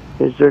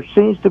is there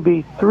seems to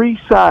be three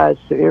sides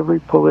to every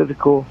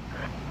political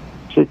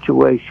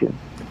situation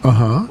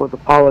for the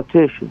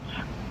politicians.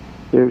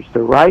 There's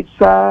the right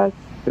side,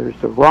 there's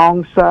the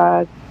wrong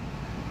side,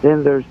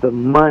 then there's the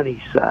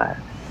money side.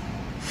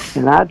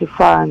 And I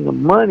define the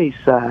money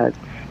side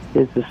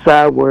is the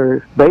side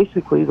where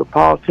basically the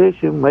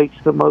politician makes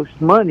the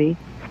most money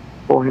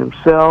for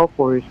himself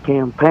or his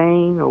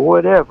campaign or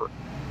whatever.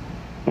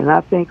 And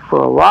I think for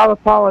a lot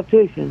of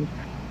politicians,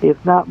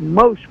 if not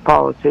most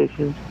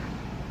politicians,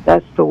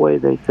 that's the way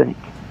they think.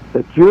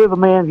 But you're the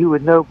man who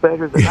would know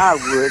better than I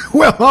would.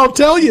 Well, I'll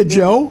tell you,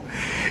 Joe.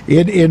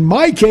 In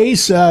my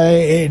case,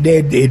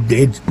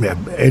 it's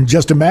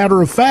just a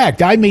matter of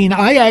fact. I mean,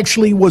 I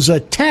actually was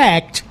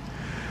attacked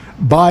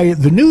by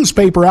the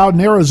newspaper out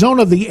in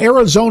Arizona, the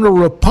Arizona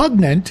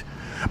Repugnant,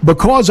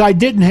 because I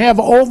didn't have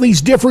all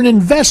these different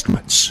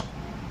investments.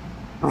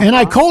 And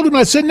I called him and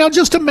I said, now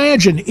just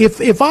imagine,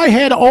 if I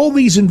had all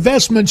these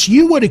investments,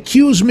 you would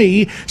accuse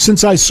me,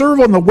 since I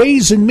serve on the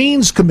Ways and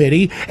Means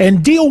Committee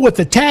and deal with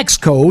the tax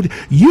code,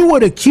 you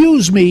would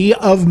accuse me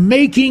of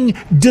making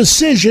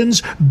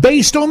decisions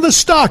based on the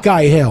stock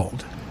I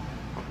held.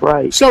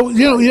 Right. So,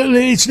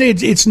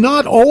 it's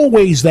not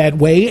always that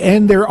way,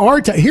 and there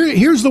are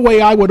here's the way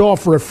I would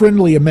offer a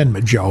friendly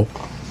amendment, Joe.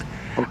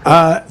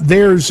 Okay.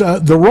 There's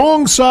the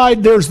wrong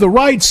side, there's the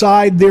right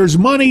side, there's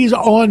monies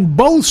on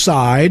both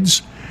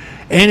sides.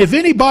 And if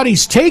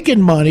anybody's taken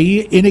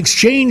money in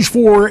exchange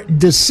for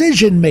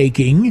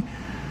decision-making,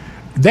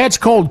 that's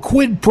called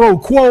quid pro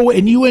quo,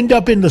 and you end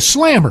up in the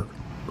slammer,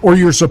 or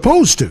you're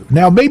supposed to.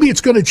 Now, maybe it's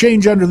going to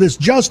change under this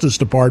Justice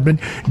Department,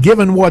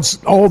 given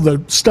what's all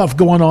the stuff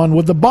going on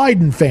with the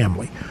Biden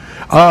family.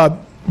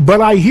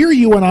 But I hear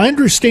you, and I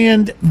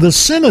understand the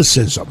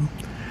cynicism.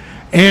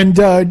 And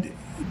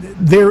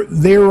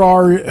there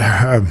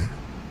are...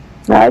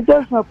 Now, it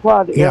doesn't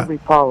apply to every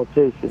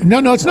politician.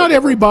 No, it's not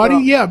everybody.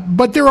 Yeah,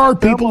 but there are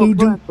people who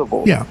do.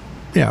 Yeah.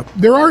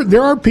 There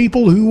are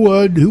people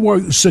who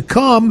are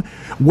succumb,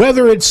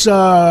 whether it's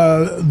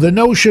the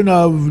notion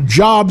of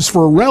jobs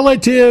for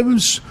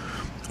relatives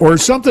or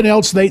something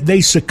else.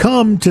 They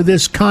succumb to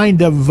this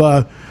kind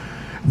of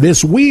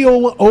this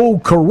wheel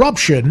of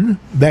corruption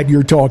that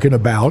you're talking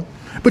about.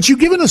 But you've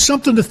given us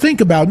something to think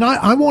about, and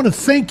I want to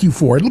thank you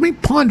for it. Let me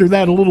ponder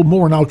that a little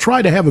more, and I'll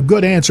try to have a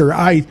good answer.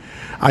 I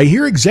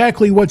hear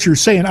exactly what you're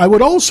saying. I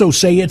would also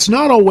say it's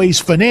not always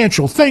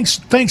financial.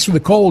 Thanks for the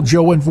call,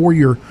 Joe, and for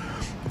your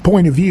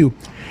point of view.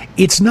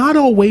 It's not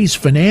always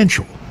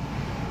financial.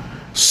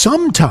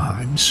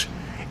 Sometimes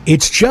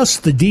it's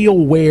just the deal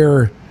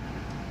where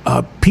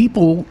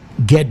people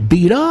get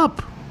beat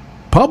up,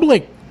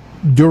 public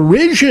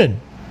derision.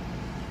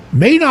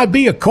 May not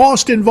be a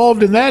cost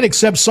involved in that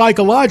except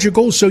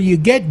psychological, so you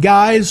get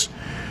guys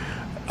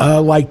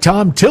like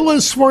Tom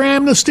Tillis for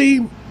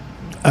amnesty,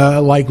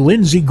 like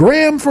Lindsey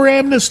Graham for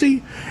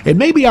amnesty, and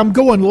maybe I'm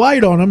going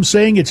light on them,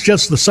 saying it's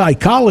just the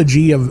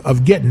psychology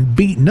of getting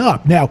beaten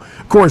up. Now,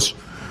 of course,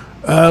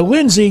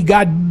 Lindsey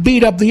got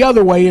beat up the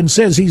other way and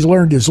says he's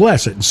learned his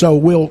lesson, so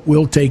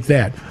we'll take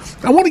that.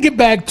 I want to get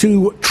back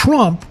to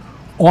Trump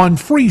on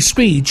free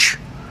speech,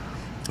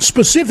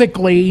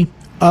 specifically.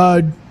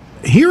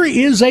 Here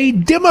is a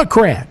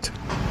Democrat,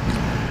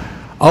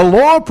 a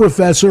law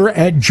professor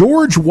at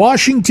George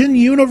Washington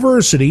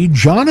University,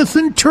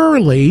 Jonathan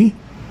Turley.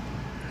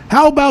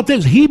 How about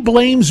this? He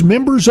blames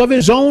members of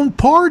his own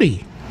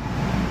party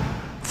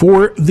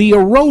for the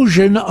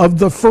erosion of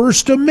the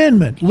First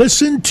Amendment.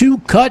 Listen to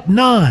Cut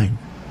 9.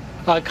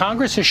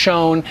 Congress has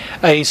shown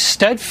a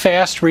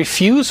steadfast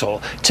refusal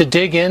to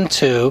dig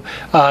into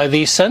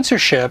the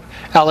censorship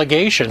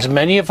allegations.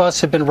 Many of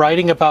us have been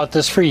writing about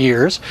this for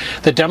years.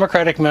 The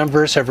Democratic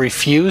members have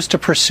refused to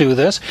pursue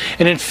this.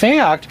 And in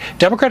fact,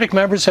 Democratic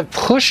members have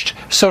pushed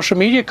social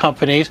media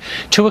companies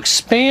to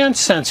expand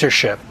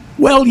censorship.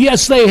 Well,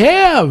 yes, they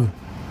have.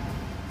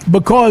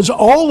 Because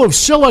all of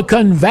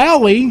Silicon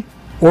Valley,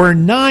 or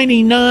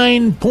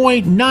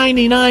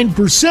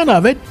 99.99%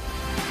 of it,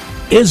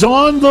 is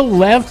on the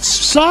left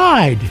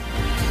side.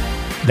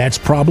 That's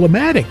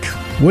problematic.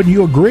 Wouldn't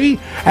you agree?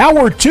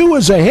 Hour 2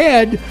 is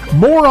ahead.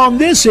 More on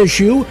this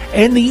issue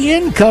and the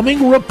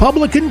incoming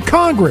Republican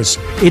Congress.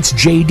 It's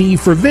JD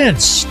for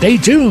Vince. Stay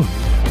tuned.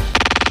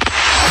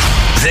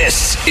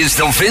 This is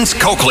the Vince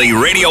Coakley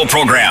radio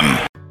program.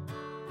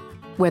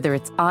 Whether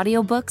it's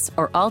audiobooks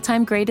or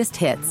all-time greatest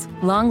hits,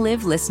 long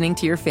live listening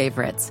to your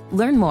favorites.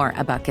 Learn more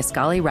about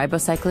Kisqali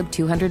Ribociclib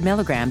 200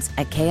 milligrams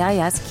at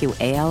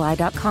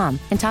KISQALI.com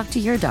and talk to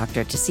your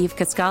doctor to see if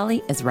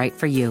Kisqali is right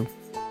for you.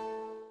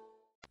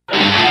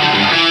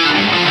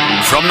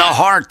 From the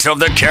heart of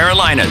the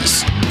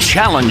Carolinas,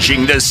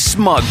 challenging the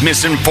smug,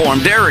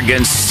 misinformed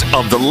arrogance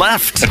of the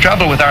left. The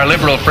trouble with our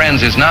liberal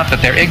friends is not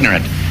that they're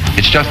ignorant.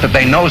 It's just that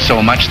they know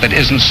so much that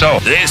isn't so.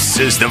 This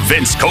is the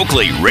Vince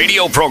Coakley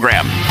radio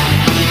program.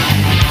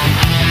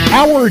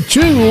 Hour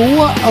 2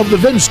 of the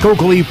Vince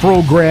Coakley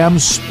program,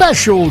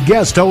 special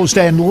guest host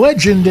and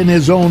legend in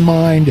his own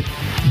mind,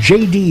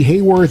 J.D.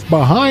 Hayworth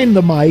behind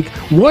the mic,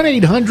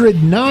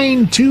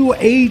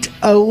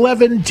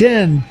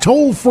 1-800-928-1110,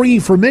 toll free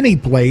from any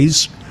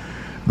place,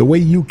 the way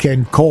you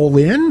can call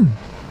in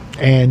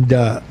and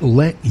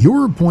let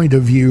your point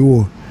of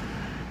view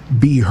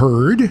be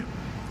heard.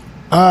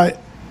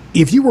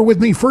 If you were with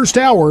me first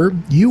hour,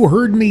 you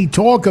heard me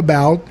talk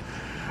about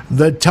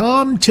the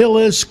Tom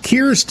Tillis,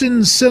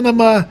 Kyrsten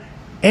Sinema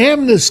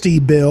amnesty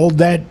bill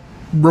that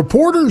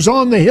reporters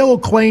on the Hill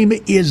claim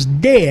is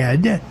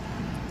dead.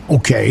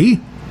 Okay.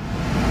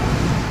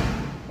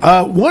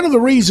 One of the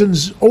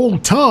reasons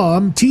old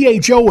Tom,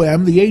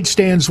 T-H-O-M, the H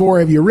stands for,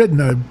 have you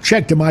written a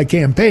check to my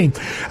campaign?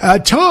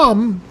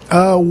 Tom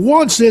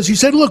wants this. He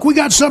said, look, we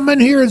got something in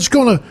here that's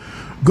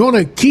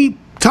gonna keep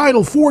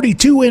Title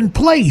 42 in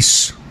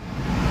place.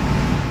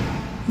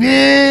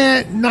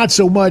 Not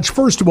so much.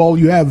 First of all,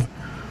 you have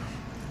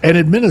an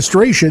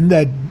administration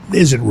that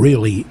isn't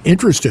really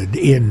interested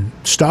in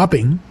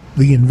stopping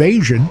the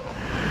invasion.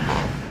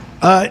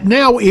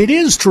 Now, it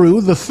is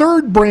true, the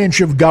third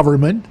branch of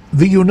government,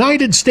 the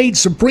United States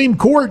Supreme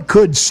Court,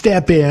 could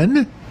step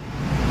in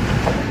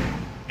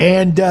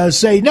and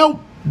say, no,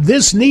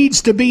 this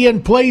needs to be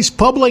in place,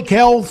 public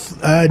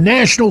health,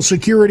 national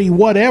security,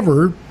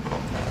 whatever.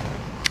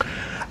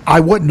 I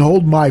wouldn't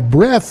hold my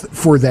breath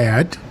for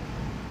that.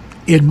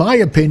 In my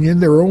opinion,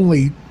 there are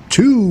only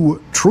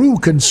two true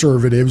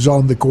conservatives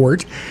on the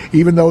court,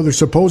 even though there's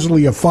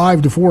supposedly a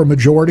 5-4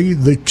 majority.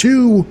 The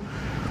two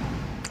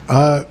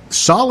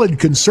solid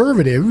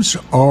conservatives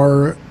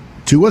are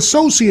two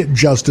associate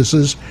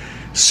justices,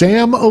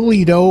 Sam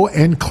Alito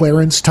and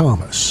Clarence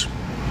Thomas.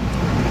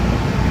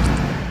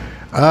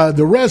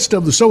 The rest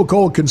of the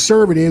so-called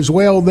conservatives,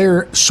 well,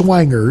 they're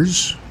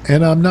swangers,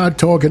 and I'm not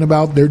talking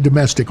about their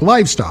domestic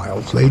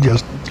lifestyles. They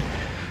just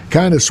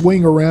kind of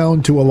swing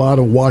around to a lot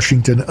of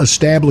Washington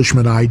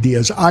establishment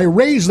ideas. I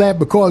raise that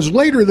because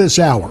later this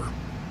hour,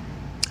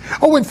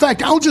 in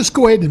fact, I'll just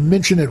go ahead and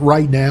mention it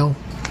right now.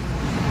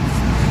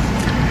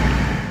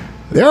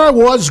 There I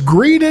was,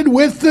 greeted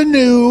with the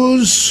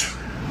news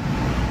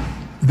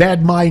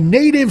that my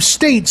native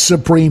state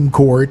Supreme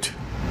Court,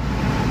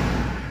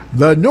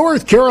 the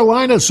North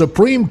Carolina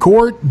Supreme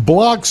Court,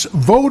 blocks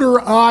voter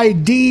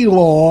ID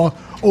law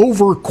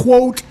over,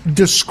 quote,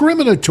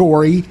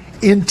 discriminatory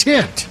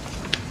intent.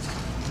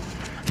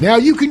 Now,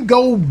 you can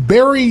go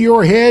bury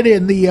your head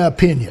in the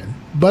opinion,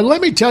 but let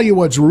me tell you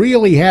what's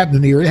really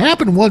happening here. It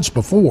happened once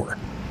before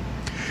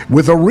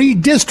with a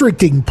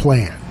redistricting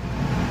plan.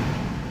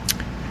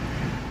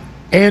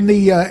 And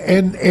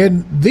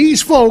and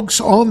these folks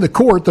on the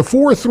court, the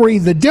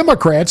 4-3, the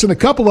Democrats, and a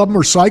couple of them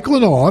are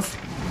cycling off.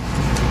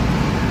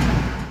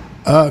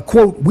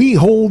 Quote, we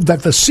hold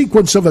that the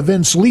sequence of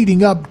events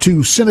leading up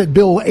to Senate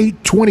Bill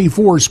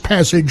 824's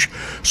passage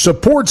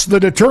supports the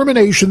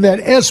determination that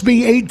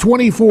SB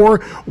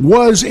 824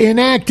 was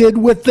enacted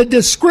with the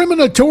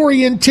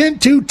discriminatory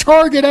intent to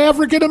target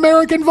African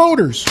American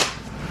voters.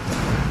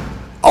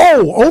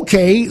 Oh,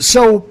 okay,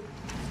 so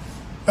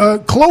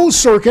closed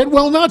circuit,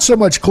 well, not so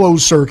much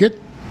closed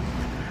circuit,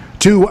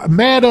 to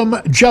Madam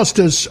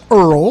Justice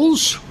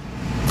Earls.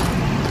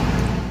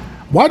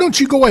 Why don't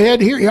you go ahead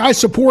here? I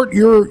support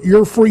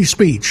your free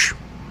speech,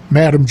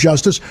 Madam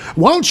Justice.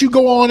 Why don't you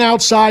go on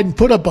outside and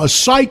put up a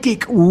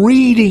psychic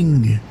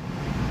reading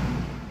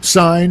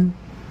sign,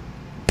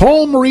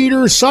 palm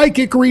reader,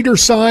 psychic reader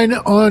sign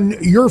on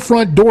your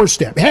front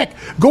doorstep? Heck,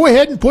 go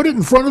ahead and put it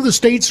in front of the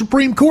state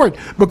Supreme Court,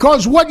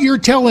 because what you're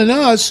telling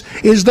us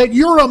is that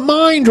you're a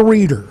mind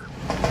reader.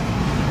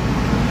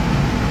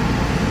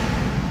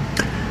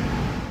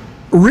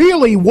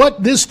 Really,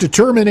 what this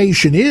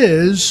determination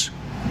is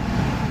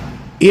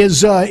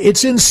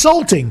it's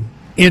insulting,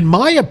 in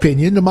my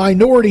opinion, to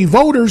minority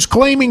voters,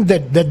 claiming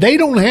that they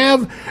don't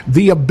have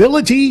the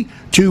ability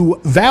to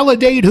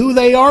validate who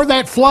they are.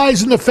 That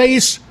flies in the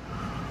face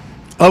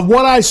of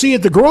what I see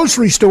at the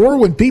grocery store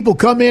when people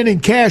come in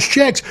and cash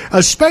checks,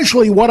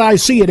 especially what I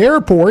see at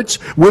airports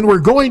when we're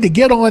going to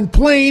get on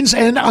planes.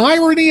 And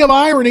irony of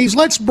ironies,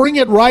 let's bring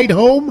it right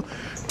home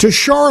to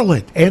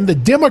Charlotte and the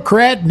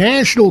Democrat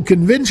National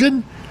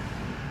Convention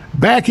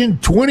back in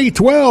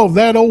 2012,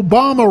 that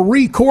Obama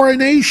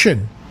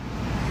recoronation.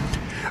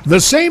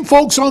 The same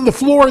folks on the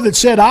floor that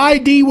said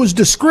ID was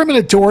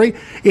discriminatory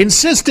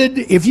insisted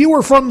if you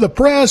were from the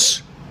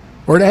press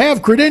or to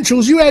have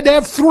credentials, you had to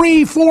have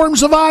 3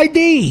 forms of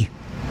ID.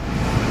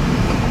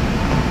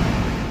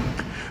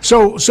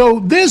 So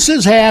this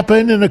has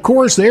happened, and of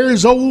course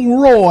there's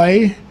old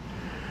Roy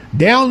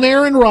down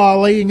there in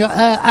Raleigh.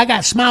 I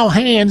got small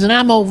hands and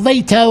I'm going to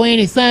veto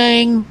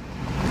anything.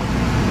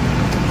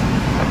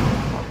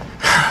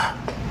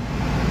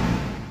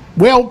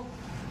 Well,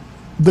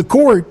 the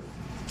court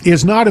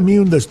is not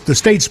immune, the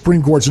state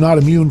Supreme Court's not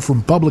immune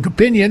from public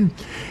opinion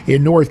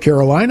in North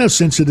Carolina.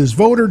 Since it is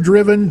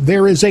voter-driven,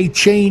 there is a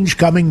change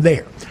coming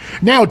there.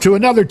 Now, to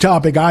another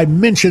topic I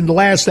mentioned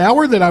last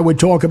hour that I would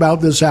talk about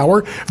this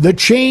hour, the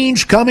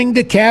change coming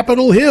to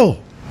Capitol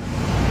Hill.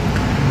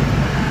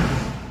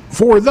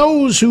 For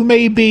those who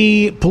may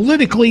be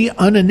politically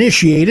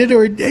uninitiated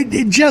or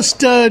just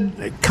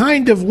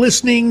kind of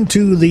listening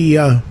to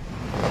the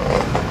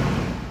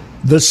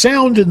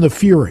sound and the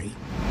fury.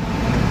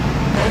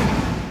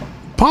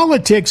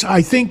 Politics,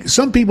 I think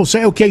some people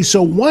say, okay,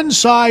 so one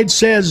side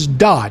says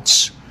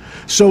dots,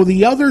 so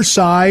the other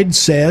side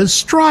says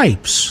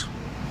stripes.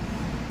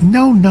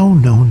 No.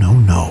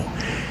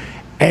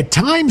 At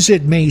times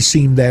it may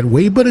seem that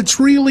way, but it's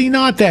really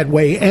not that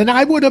way. And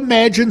I would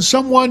imagine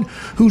someone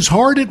who's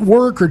hard at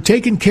work or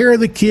taking care of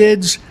the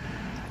kids,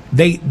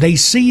 they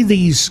see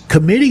these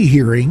committee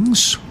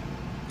hearings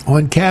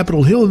on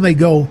Capitol Hill and they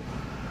go,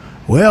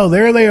 well,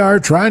 there they are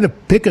trying to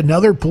pick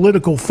another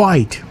political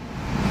fight.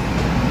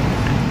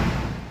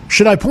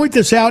 Should I point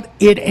this out?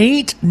 It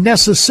ain't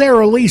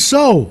necessarily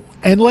so.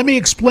 And let me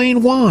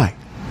explain why.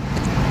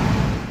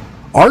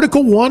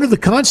 Article 1 of the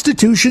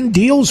Constitution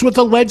deals with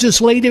the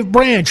legislative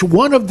branch,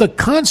 one of the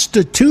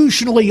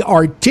constitutionally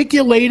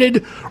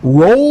articulated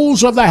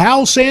roles of the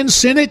House and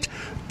Senate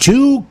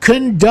to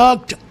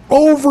conduct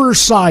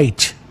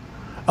oversight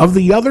of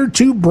the other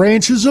two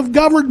branches of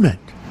government.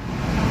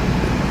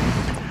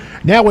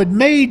 Now, it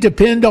may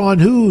depend on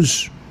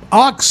whose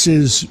ox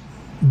is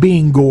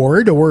being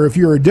gored, or if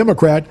you're a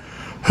Democrat,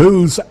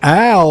 whose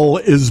owl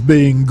is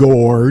being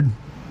gored,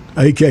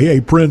 a.k.a.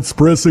 Prince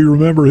Prissy,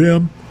 remember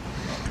him?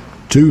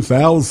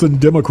 2000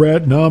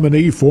 Democrat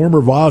nominee,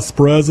 former vice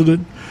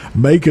president,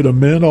 making a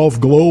mint off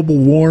global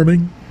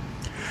warming.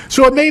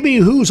 So it may be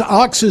whose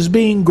ox is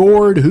being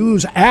gored,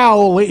 whose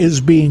owl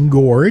is being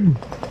gored.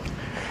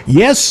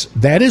 Yes,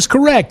 that is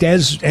correct.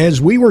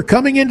 As we were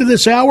coming into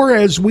this hour,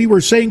 as we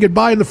were saying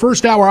goodbye in the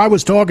first hour, I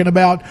was talking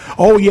about,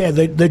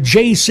 the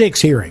J6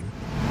 hearing.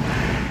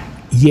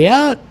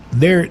 Yeah,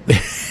 they're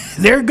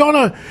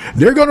gonna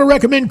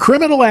recommend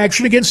criminal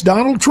action against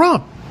Donald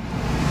Trump.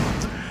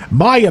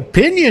 My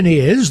opinion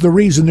is the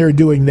reason they're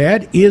doing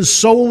that is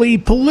solely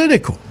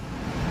political.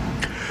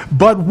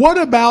 But what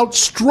about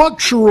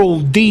structural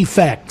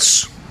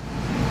defects?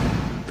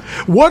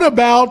 What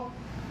about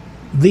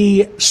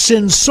the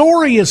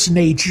censorious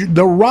nature,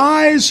 the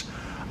rise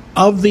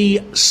of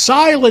the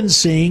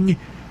silencing,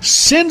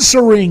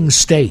 censoring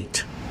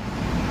state?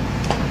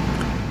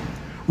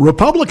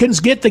 Republicans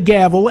get the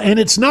gavel, and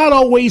it's not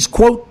always,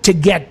 quote, to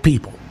get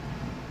people.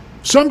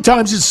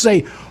 Sometimes it's to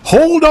say,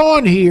 hold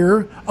on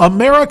here,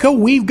 America,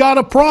 we've got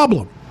a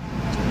problem.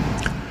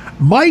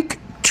 Mike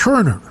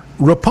Turner,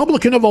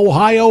 Republican of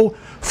Ohio,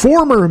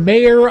 former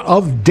mayor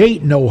of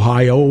Dayton,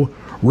 Ohio,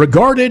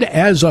 regarded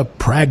as a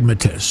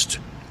pragmatist.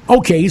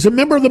 Okay, he's a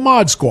member of the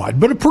Mod Squad,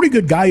 but a pretty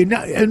good guy,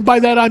 and by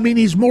that I mean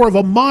he's more of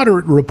a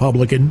moderate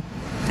Republican.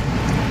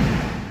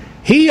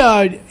 He,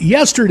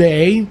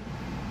 yesterday,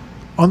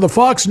 on the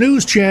Fox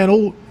News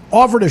Channel,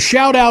 offered a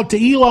shout-out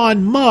to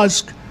Elon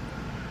Musk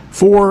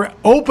for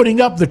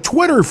opening up the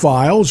Twitter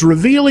files,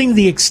 revealing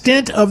the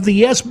extent of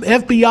the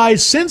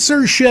FBI's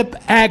censorship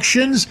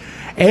actions,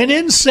 and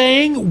in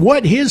saying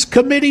what his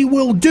committee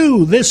will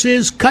do. This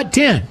is Cut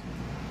 10.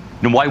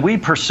 And why we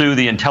pursue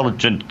the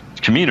intelligent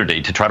community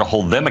to try to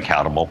hold them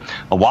accountable.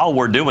 While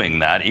we're doing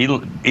that,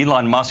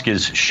 Elon Musk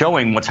is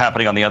showing what's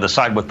happening on the other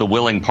side with the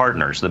willing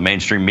partners, the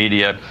mainstream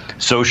media,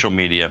 social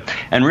media,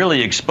 and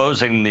really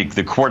exposing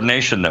the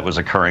coordination that was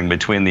occurring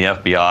between the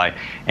FBI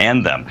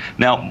and them.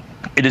 Now,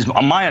 it is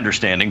my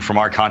understanding from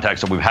our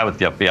contacts that we've had with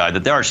the FBI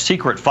that there are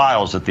secret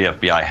files that the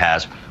FBI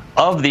has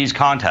of these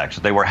contacts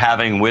that they were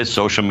having with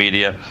social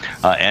media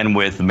and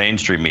with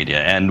mainstream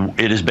media. And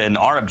it has been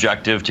our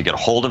objective to get a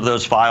hold of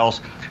those files,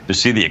 to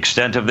see the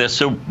extent of this,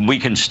 so we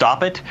can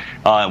stop it,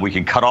 we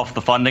can cut off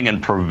the funding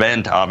and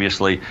prevent,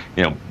 obviously,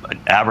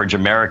 average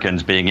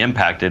Americans being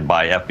impacted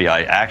by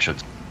FBI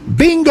actions.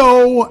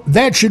 Bingo!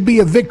 That should be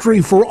a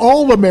victory for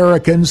all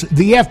Americans.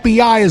 The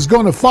FBI is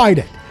going to fight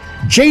it.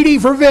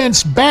 JD for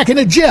Vince, back in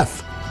a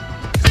jiff.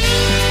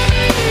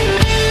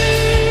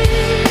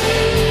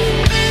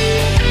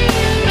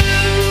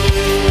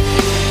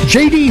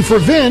 JD for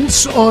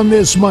Vince on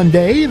this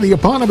Monday, the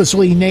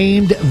eponymously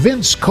named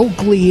Vince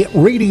Coakley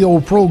radio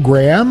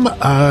program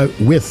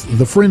with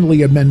the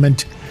friendly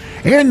amendment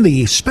and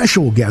the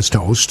special guest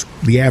host,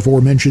 the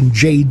aforementioned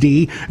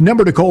JD.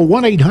 Number to call,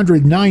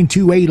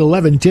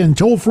 1-800-928-1110,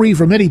 toll free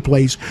from any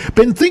place.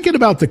 Been thinking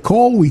about the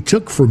call we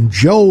took from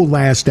Joe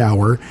last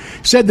hour.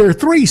 Said there are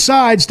three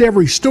sides to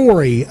every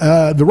story,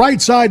 the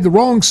right side, the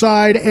wrong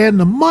side, and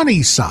the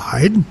money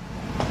side.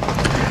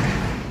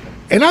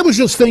 And I was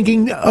just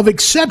thinking of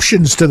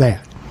exceptions to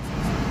that.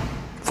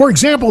 For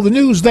example, the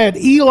news that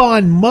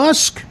Elon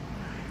Musk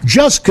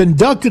just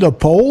conducted a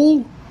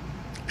poll.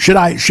 Should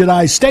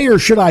I stay or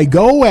should I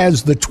go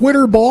as the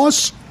Twitter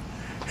boss?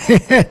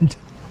 And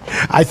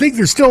I think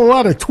there's still a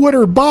lot of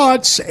Twitter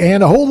bots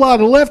and a whole lot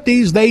of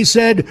lefties. They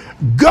said,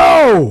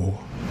 go!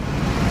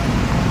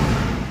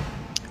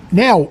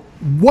 Now,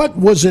 what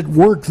was at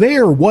work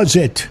there? Was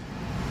it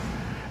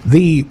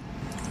the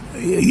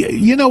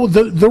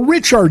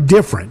rich are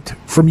different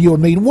from you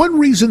and me. And one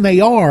reason they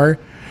are,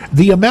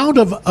 the amount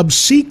of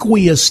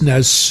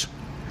obsequiousness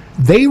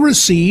they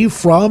receive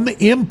from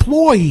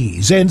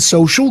employees and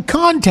social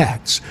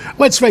contacts.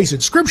 Let's face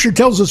it, Scripture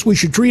tells us we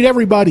should treat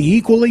everybody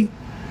equally.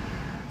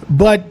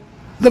 But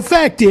the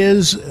fact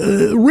is,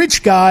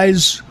 rich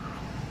guys,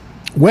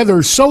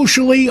 whether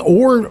socially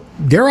or,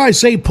 dare I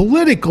say,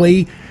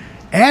 politically,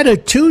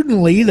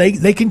 attitudinally,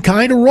 they can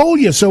kind of roll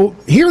you. So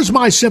here's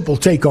my simple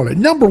take on it.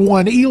 Number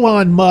one,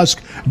 Elon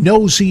Musk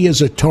knows he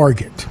is a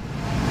target.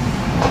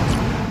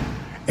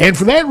 And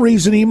for that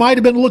reason, he might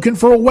have been looking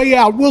for a way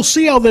out. We'll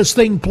see how this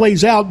thing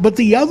plays out. But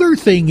the other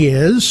thing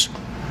is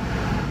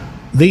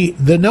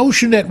the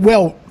notion that,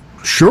 well,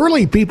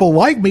 surely people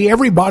like me,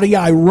 everybody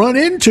I run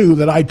into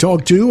that I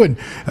talk to, and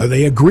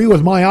they agree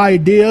with my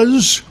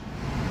ideas.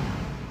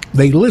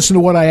 They listen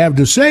to what I have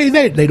to say.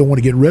 They don't want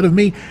to get rid of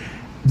me.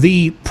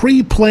 The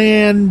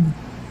pre-planned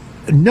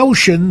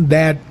notion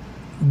that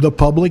the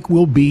public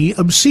will be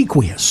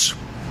obsequious.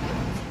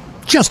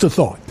 Just a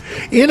thought.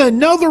 In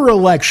another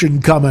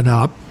election coming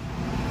up,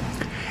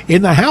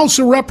 in the House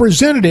of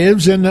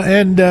Representatives,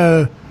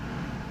 and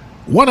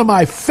one of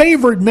my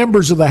favorite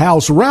members of the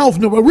House, Ralph,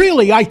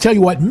 really, I tell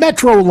you what,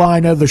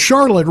 Metrolina, the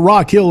Charlotte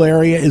Rock Hill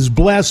area, is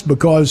blessed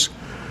because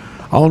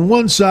on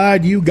one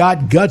side you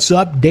got guts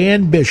up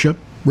Dan Bishop,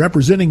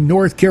 representing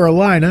North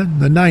Carolina,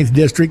 the 9th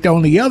District.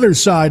 On the other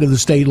side of the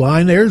state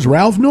line, there's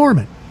Ralph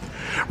Norman.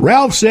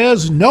 Ralph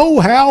says no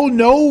how,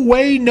 no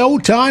way, no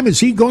time is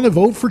he going to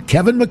vote for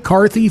Kevin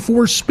McCarthy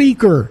for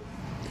Speaker.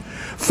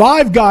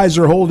 5 guys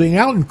are holding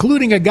out,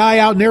 including a guy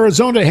out in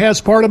Arizona that has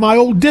part of my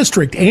old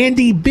district,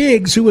 Andy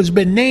Biggs, who has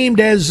been named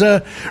as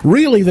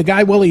really the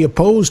guy, well, he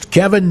opposed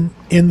Kevin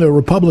in the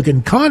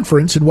Republican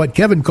conference in what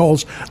Kevin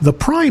calls the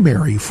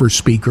primary for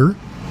Speaker.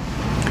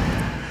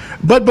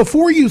 But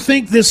before you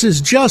think this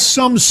is just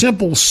some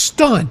simple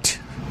stunt,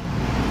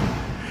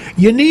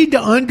 you need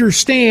to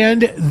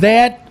understand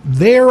that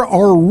there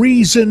are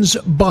reasons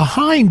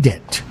behind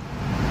it.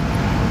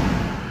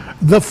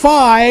 The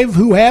 5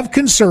 who have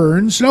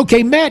concerns,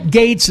 okay, Matt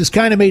Gaetz has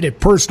kind of made it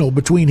personal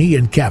between he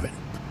and Kevin.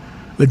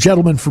 The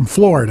gentleman from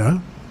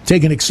Florida,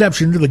 taking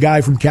exception to the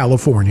guy from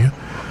California.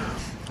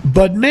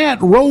 But Matt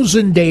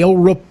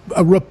Rosendale,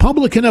 a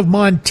Republican of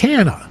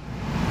Montana,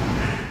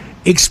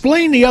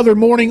 explained the other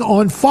morning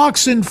on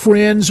Fox and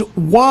Friends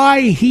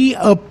why he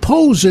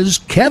opposes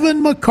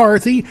Kevin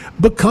McCarthy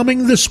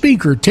becoming the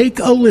Speaker. Take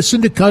a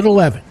listen to Cut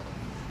 11.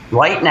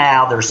 Right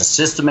now, there's a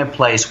system in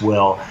place,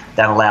 Will,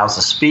 that allows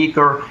the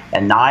Speaker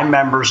and 9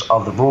 members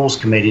of the Rules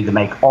Committee to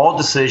make all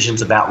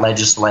decisions about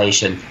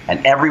legislation,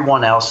 and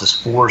everyone else is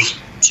forced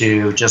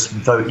to just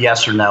vote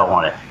yes or no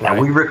on it. Right. And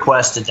we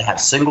requested to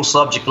have single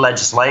subject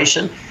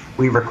legislation.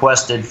 We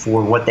requested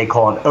for what they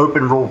call an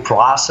open rule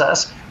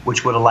process,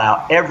 which would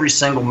allow every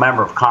single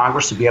member of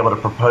Congress to be able to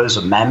propose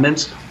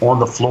amendments on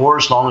the floor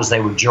as long as they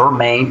were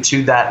germane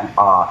to that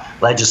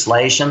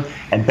legislation.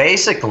 And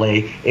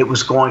basically, it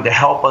was going to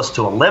help us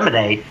to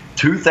eliminate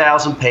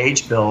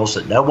 2,000-page bills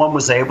that no one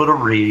was able to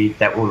read,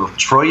 that were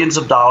trillions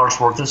of dollars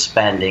worth of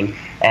spending.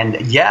 And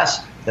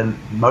yes, the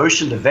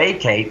motion to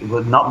vacate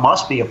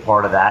must be a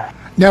part of that.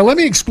 Now, let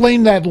me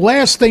explain that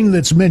last thing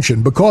that's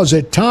mentioned, because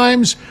at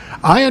times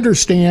I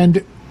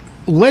understand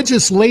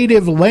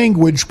legislative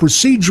language,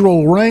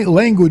 procedural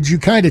language, you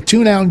kind of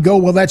tune out and go,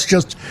 well, that's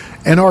just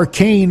an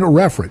arcane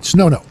reference.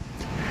 No.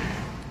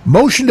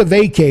 Motion to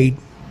vacate,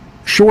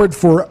 short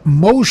for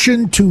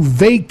motion to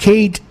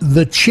vacate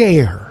the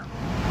chair.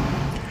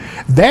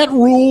 That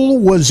rule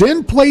was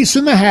in place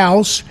in the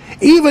House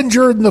even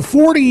during the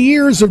 40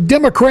 years of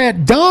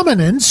Democrat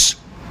dominance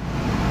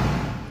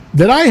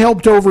that I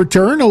helped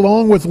overturn,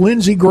 along with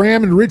Lindsey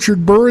Graham and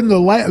Richard Burr and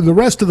the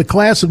rest of the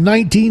class of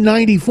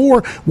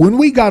 1994, when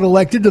we got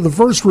elected to the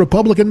first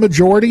Republican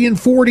majority in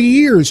 40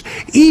 years.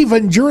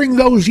 Even during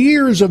those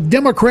years of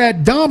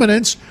Democrat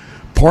dominance,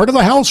 part of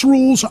the House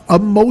rules, a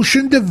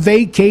motion to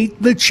vacate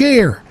the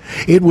chair.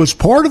 It was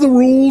part of the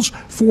rules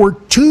for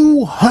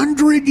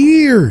 200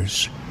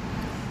 years.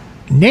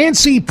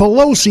 Nancy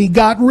Pelosi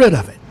got rid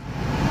of it.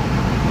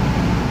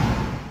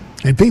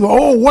 And people,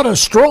 oh, what a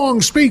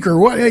strong speaker.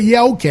 What?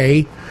 Yeah,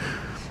 okay.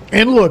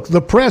 And look,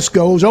 the press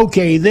goes,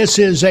 okay, this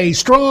is a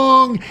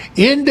strong,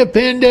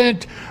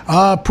 independent,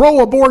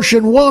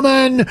 pro-abortion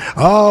woman.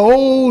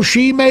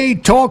 She may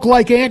talk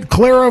like Aunt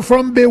Clara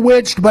from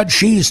Bewitched, but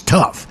she's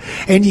tough.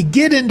 And you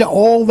get into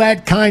all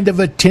that kind of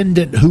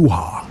attendant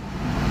hoo-ha.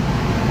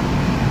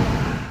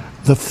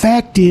 The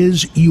fact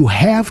is, you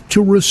have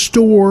to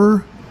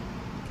restore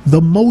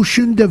the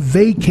motion to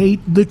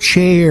vacate the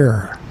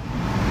chair.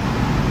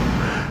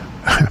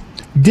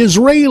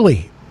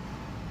 Disraeli,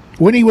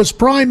 when he was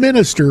Prime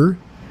Minister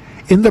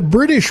in the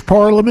British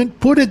Parliament,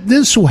 put it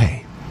this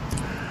way: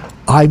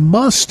 I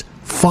must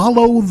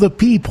follow the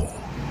people.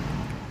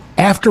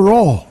 After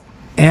all,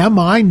 am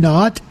I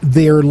not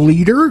their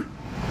leader?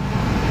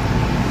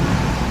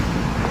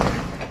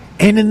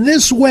 And in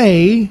this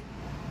way,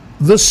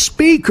 the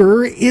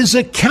Speaker is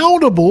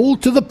accountable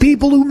to the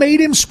people who made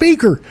him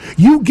Speaker.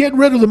 You get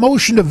rid of the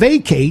motion to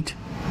vacate,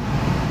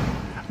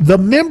 the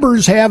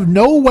members have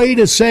no way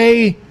to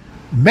say,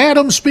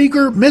 Madam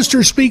Speaker,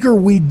 Mr. Speaker,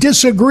 we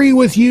disagree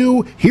with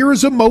you. Here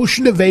is a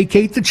motion to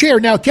vacate the chair.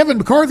 Now, Kevin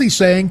McCarthy's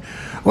saying,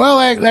 well,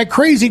 that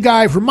crazy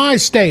guy from my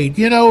state,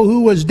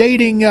 who was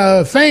dating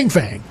Fang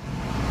Fang,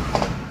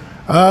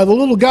 the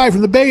little guy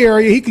from the Bay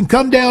Area, he can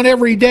come down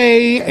every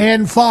day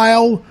and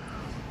file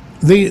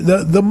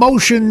the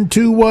motion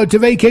to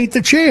vacate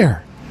the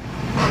chair.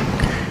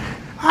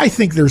 I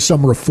think there's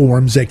some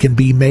reforms that can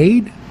be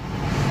made.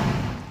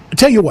 I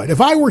tell you what, if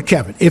I were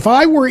Kevin, if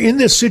I were in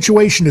this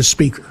situation as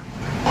Speaker,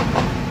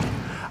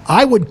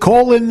 I would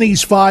call in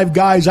these 5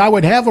 guys. I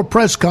would have a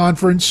press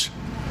conference,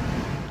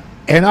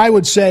 and I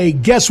would say,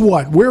 guess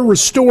what? We're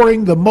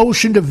restoring the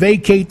motion to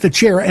vacate the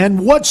chair.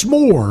 And what's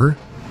more,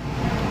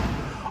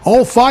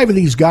 all 5 of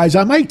these guys,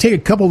 I might take a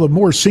couple of the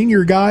more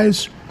senior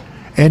guys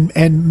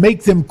and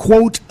make them,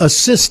 quote,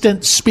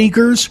 assistant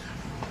speakers.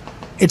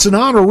 It's an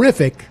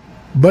honorific,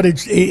 but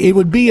it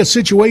would be a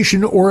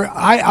situation, or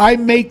I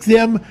make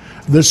them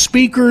the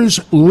Speaker's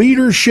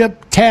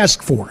Leadership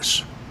Task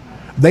Force.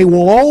 They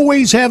will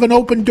always have an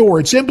open door.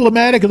 It's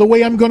emblematic of the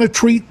way I'm going to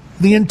treat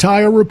the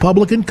entire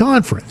Republican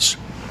conference.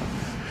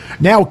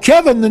 Now,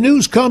 Kevin, the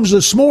news comes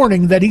this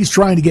morning that he's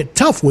trying to get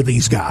tough with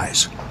these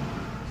guys.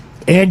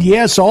 And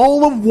yes,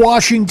 all of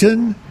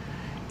Washington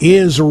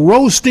is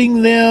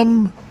roasting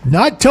them,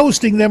 not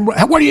toasting them.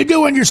 What are you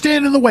doing? You're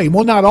standing in the way.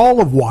 Well, not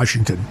all of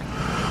Washington.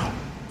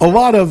 A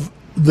lot of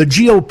the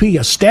GOP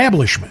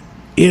establishment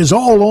is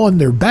all on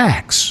their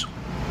backs.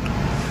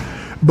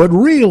 But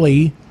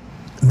really,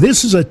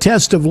 this is a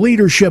test of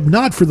leadership,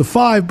 not for the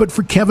 5, but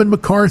for Kevin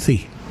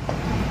McCarthy.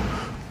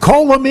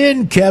 Call him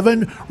in,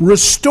 Kevin.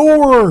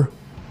 Restore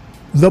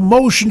the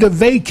motion to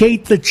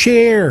vacate the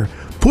chair.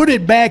 Put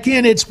it back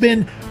in. It's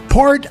been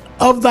part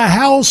of the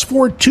House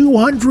for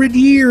 200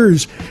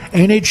 years,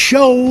 and it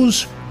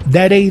shows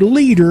that a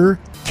leader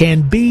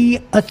can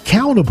be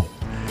accountable.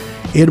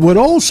 It would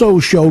also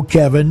show,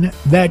 Kevin,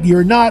 that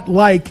you're not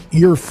like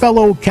your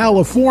fellow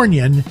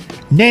Californian,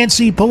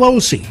 Nancy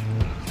Pelosi.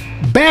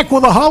 Back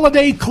with a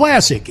holiday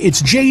classic.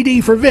 It's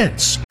JD for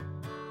Vince.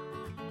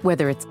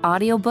 Whether it's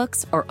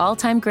audiobooks or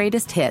all-time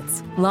greatest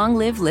hits, long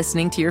live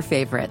listening to your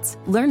favorites.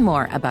 Learn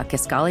more about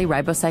Kisqali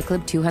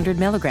Ribociclib 200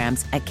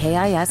 milligrams at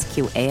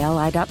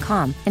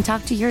KISQALI.com and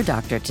talk to your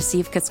doctor to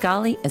see if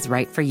Kisqali is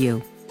right for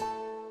you.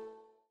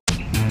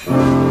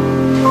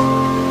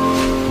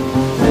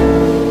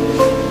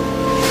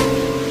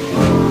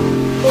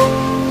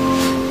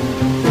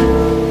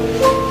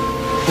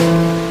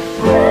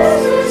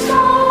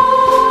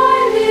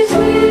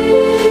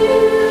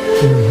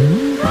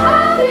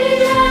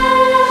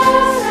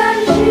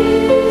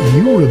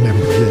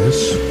 Remember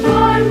this.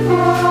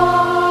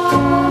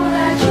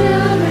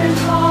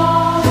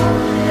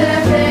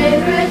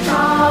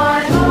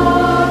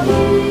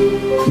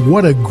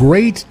 What a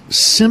great,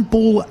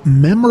 simple,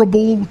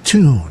 memorable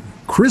tune.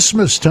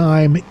 Christmas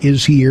time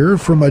is here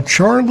from A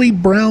Charlie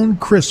Brown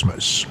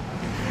Christmas.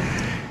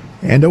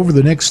 And over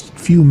the next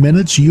few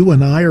minutes, you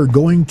and I are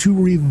going to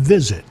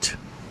revisit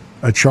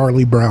A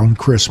Charlie Brown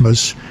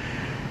Christmas.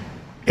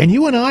 And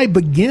you and I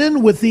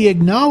begin with the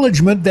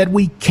acknowledgement that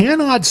we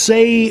cannot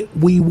say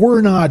we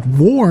were not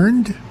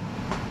warned.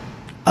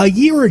 A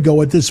year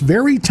ago at this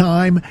very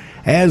time,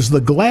 as the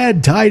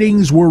glad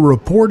tidings were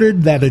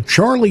reported that A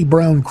Charlie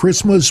Brown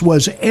Christmas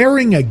was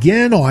airing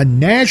again on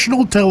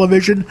national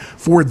television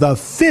for the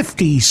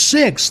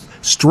 56th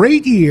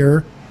straight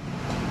year,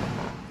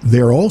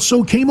 there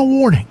also came a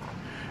warning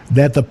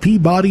that the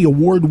Peabody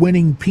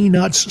Award-winning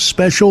Peanuts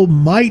special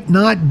might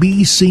not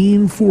be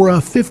seen for a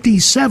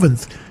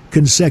 57th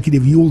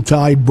consecutive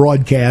Yuletide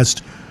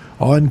broadcast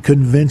on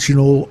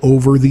conventional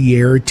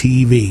over-the-air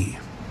TV.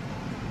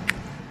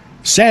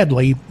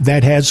 Sadly,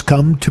 that has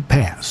come to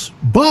pass.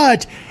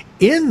 But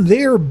in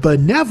their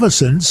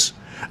beneficence,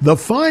 the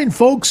fine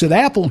folks at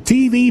Apple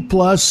TV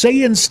Plus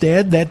say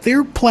instead that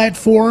their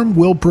platform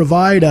will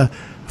provide a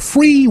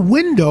free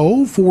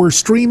window for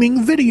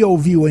streaming video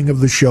viewing of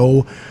the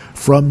show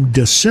from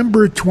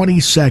December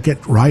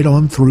 22nd right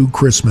on through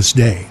Christmas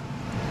Day.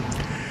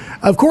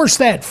 Of course,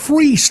 that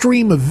free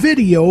stream of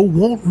video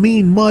won't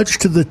mean much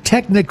to the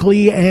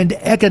technically and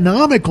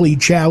economically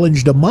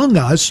challenged among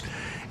us.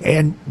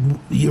 And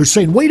you're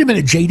saying, wait a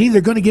minute, JD,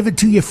 they're going to give it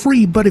to you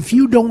free. But if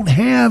you don't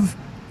have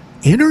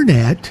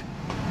internet,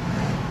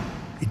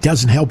 it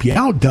doesn't help you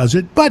out, does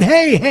it? But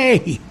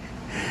hey,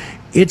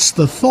 it's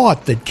the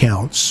thought that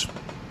counts,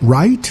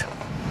 right?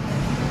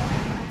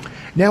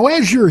 Now,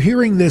 as you're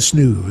hearing this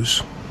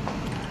news,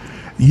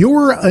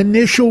 your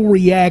initial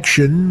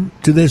reaction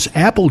to this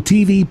Apple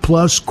TV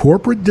Plus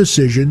corporate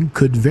decision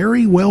could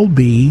very well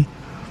be,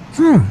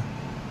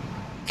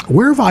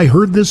 where have I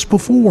heard this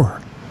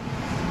before?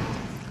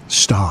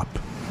 Stop.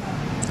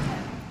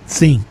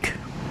 Think.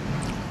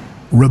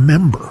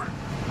 Remember.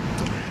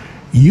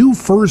 You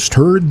first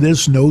heard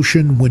this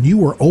notion when you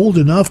were old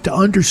enough to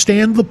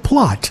understand the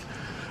plot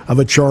of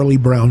A Charlie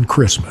Brown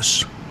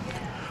Christmas.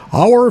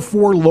 Our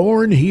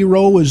forlorn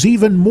hero is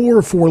even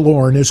more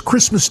forlorn as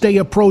Christmas Day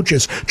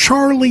approaches.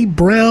 Charlie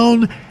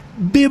Brown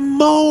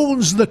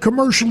bemoans the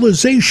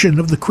commercialization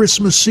of the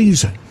Christmas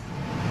season.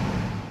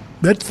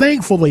 But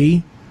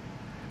thankfully,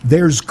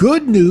 there's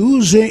good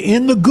news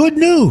in the good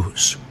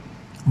news.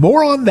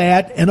 More on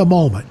that in a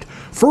moment.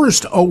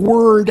 First, a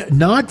word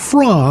not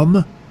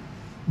from,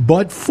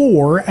 but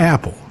for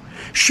Apple.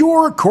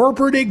 Sure,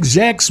 corporate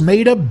execs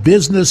made a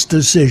business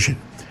decision.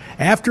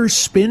 after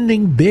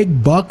spending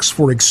big bucks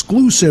for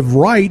exclusive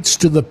rights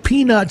to the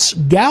Peanuts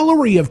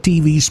gallery of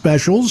TV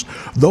specials.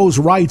 Those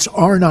rights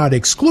are not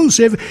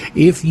exclusive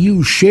if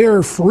you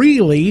share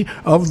freely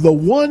of the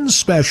one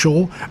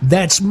special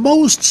that's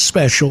most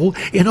special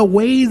in a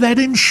way that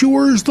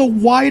ensures the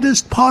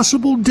widest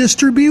possible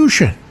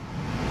distribution.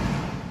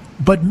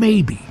 But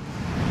maybe,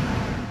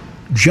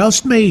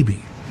 just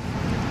maybe,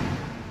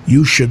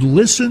 you should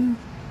listen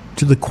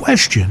to the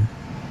question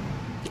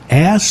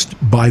asked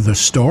by the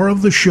star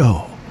of the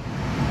show.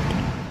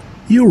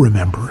 You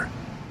remember,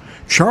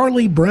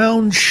 Charlie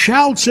Brown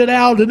shouts it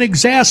out in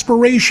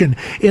exasperation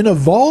in a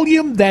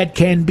volume that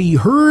can be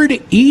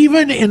heard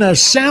even in a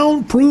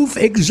soundproof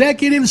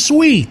executive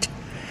suite.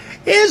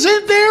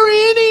 Isn't there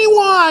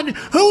anyone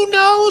who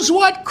knows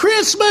what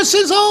Christmas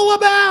is all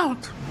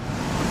about?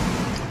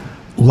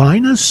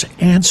 Linus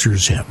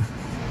answers him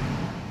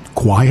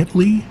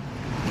quietly,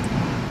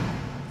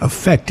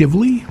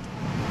 effectively,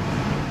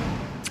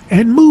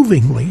 and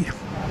movingly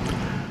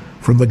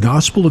from the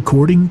Gospel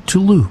according to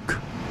Luke.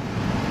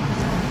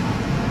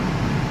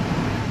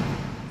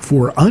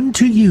 For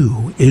unto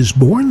you is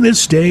born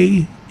this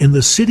day in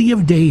the city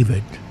of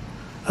David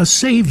a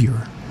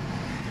Savior,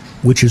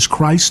 which is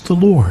Christ the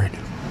Lord.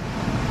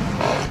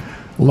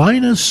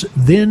 Linus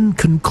then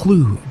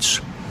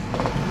concludes,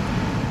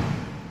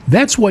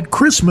 that's what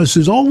Christmas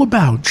is all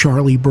about,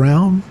 Charlie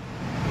Brown.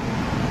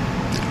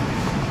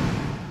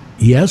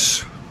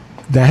 Yes,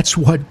 that's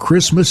what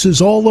Christmas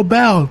is all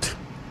about,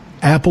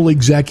 Apple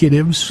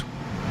executives.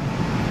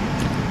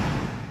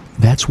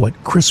 That's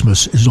what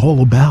Christmas is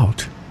all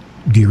about,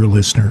 dear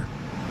listener.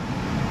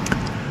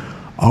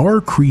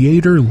 Our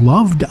Creator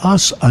loved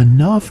us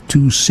enough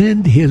to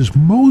send His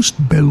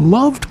most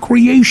beloved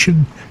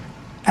creation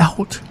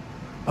out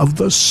of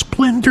the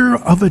splendor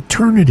of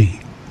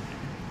eternity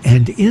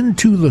and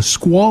into the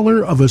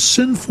squalor of a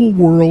sinful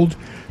world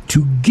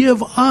to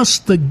give us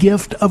the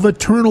gift of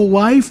eternal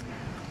life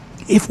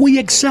if we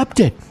accept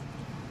it.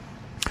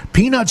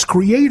 Peanuts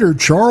creator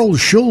Charles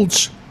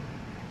Schulz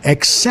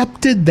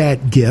accepted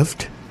that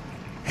gift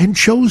and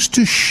chose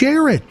to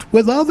share it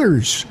with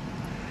others.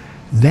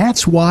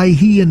 That's why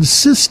he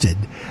insisted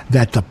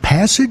that the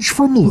passage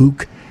from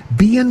Luke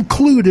be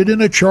included in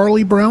A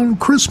Charlie Brown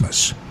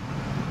Christmas.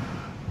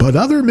 But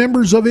other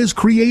members of his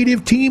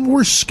creative team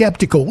were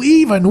skeptical,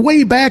 even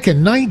way back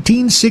in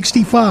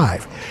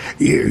 1965.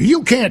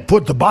 You can't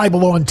put the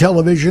Bible on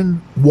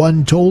television,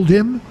 one told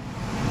him.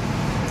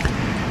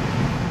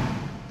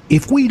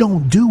 If we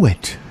don't do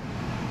it,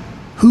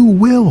 who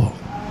will?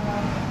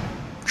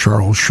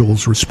 Charles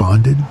Schulz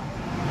responded.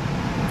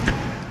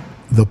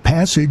 The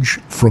passage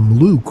from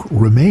Luke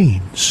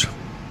remains,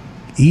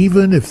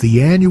 even if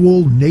the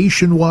annual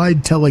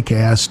nationwide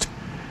telecast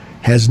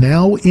has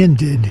now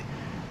ended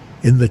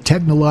in the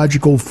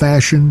technological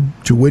fashion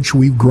to which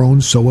we've grown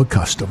so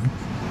accustomed.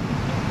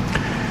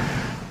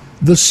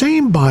 The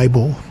same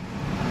Bible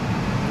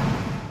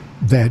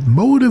that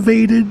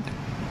motivated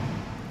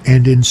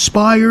and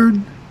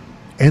inspired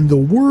and the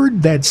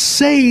word that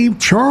saved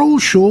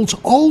Charles Schulz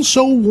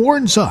also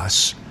warns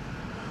us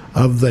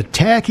of the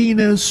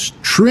tackiness,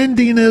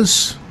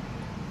 trendiness,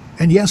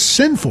 and yes,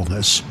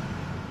 sinfulness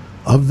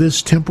of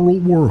this temporal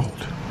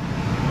world.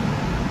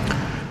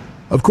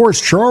 Of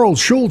course, Charles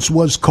Schulz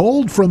was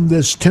called from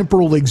this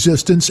temporal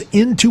existence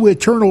into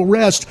eternal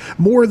rest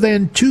more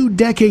than 2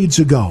 decades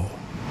ago.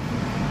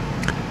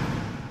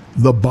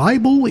 The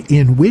Bible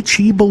in which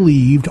he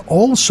believed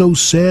also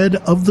said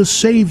of the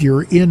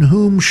Savior in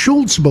whom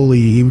Schulz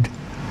believed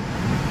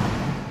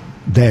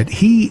that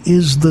he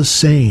is the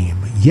same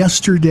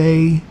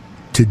yesterday,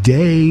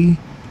 today,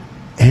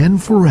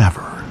 and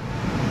forever,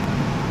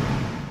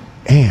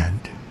 and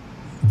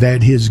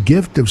that his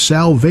gift of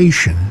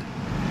salvation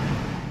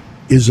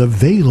is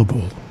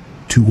available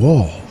to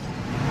all.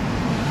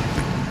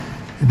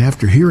 And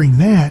after hearing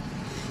that,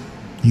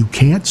 you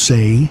can't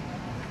say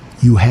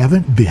you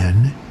haven't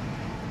been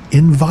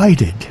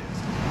invited.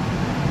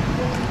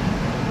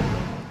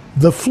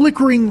 The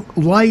flickering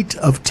light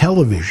of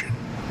television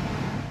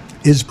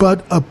is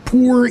but a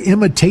poor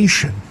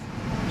imitation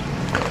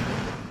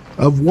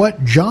of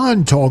what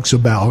John talks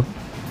about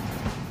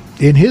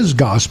in his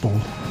gospel.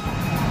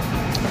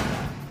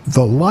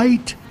 The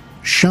light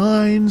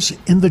shines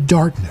in the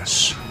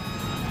darkness,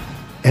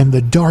 and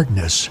the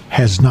darkness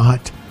has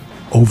not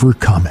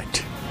overcome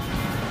it.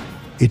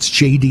 It's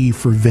JD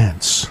for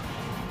Vince.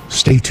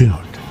 Stay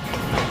tuned.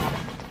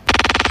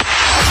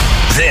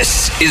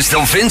 This is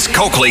the Vince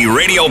Coakley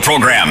radio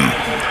program.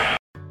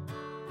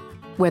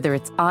 Whether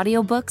it's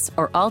audiobooks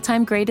or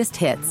all-time greatest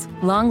hits,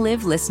 long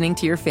live listening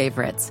to your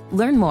favorites.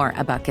 Learn more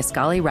about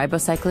Kisqali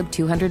Ribociclib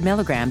 200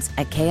 milligrams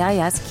at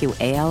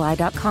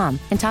KISQALI.com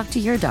and talk to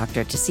your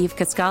doctor to see if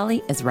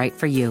Kisqali is right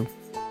for you.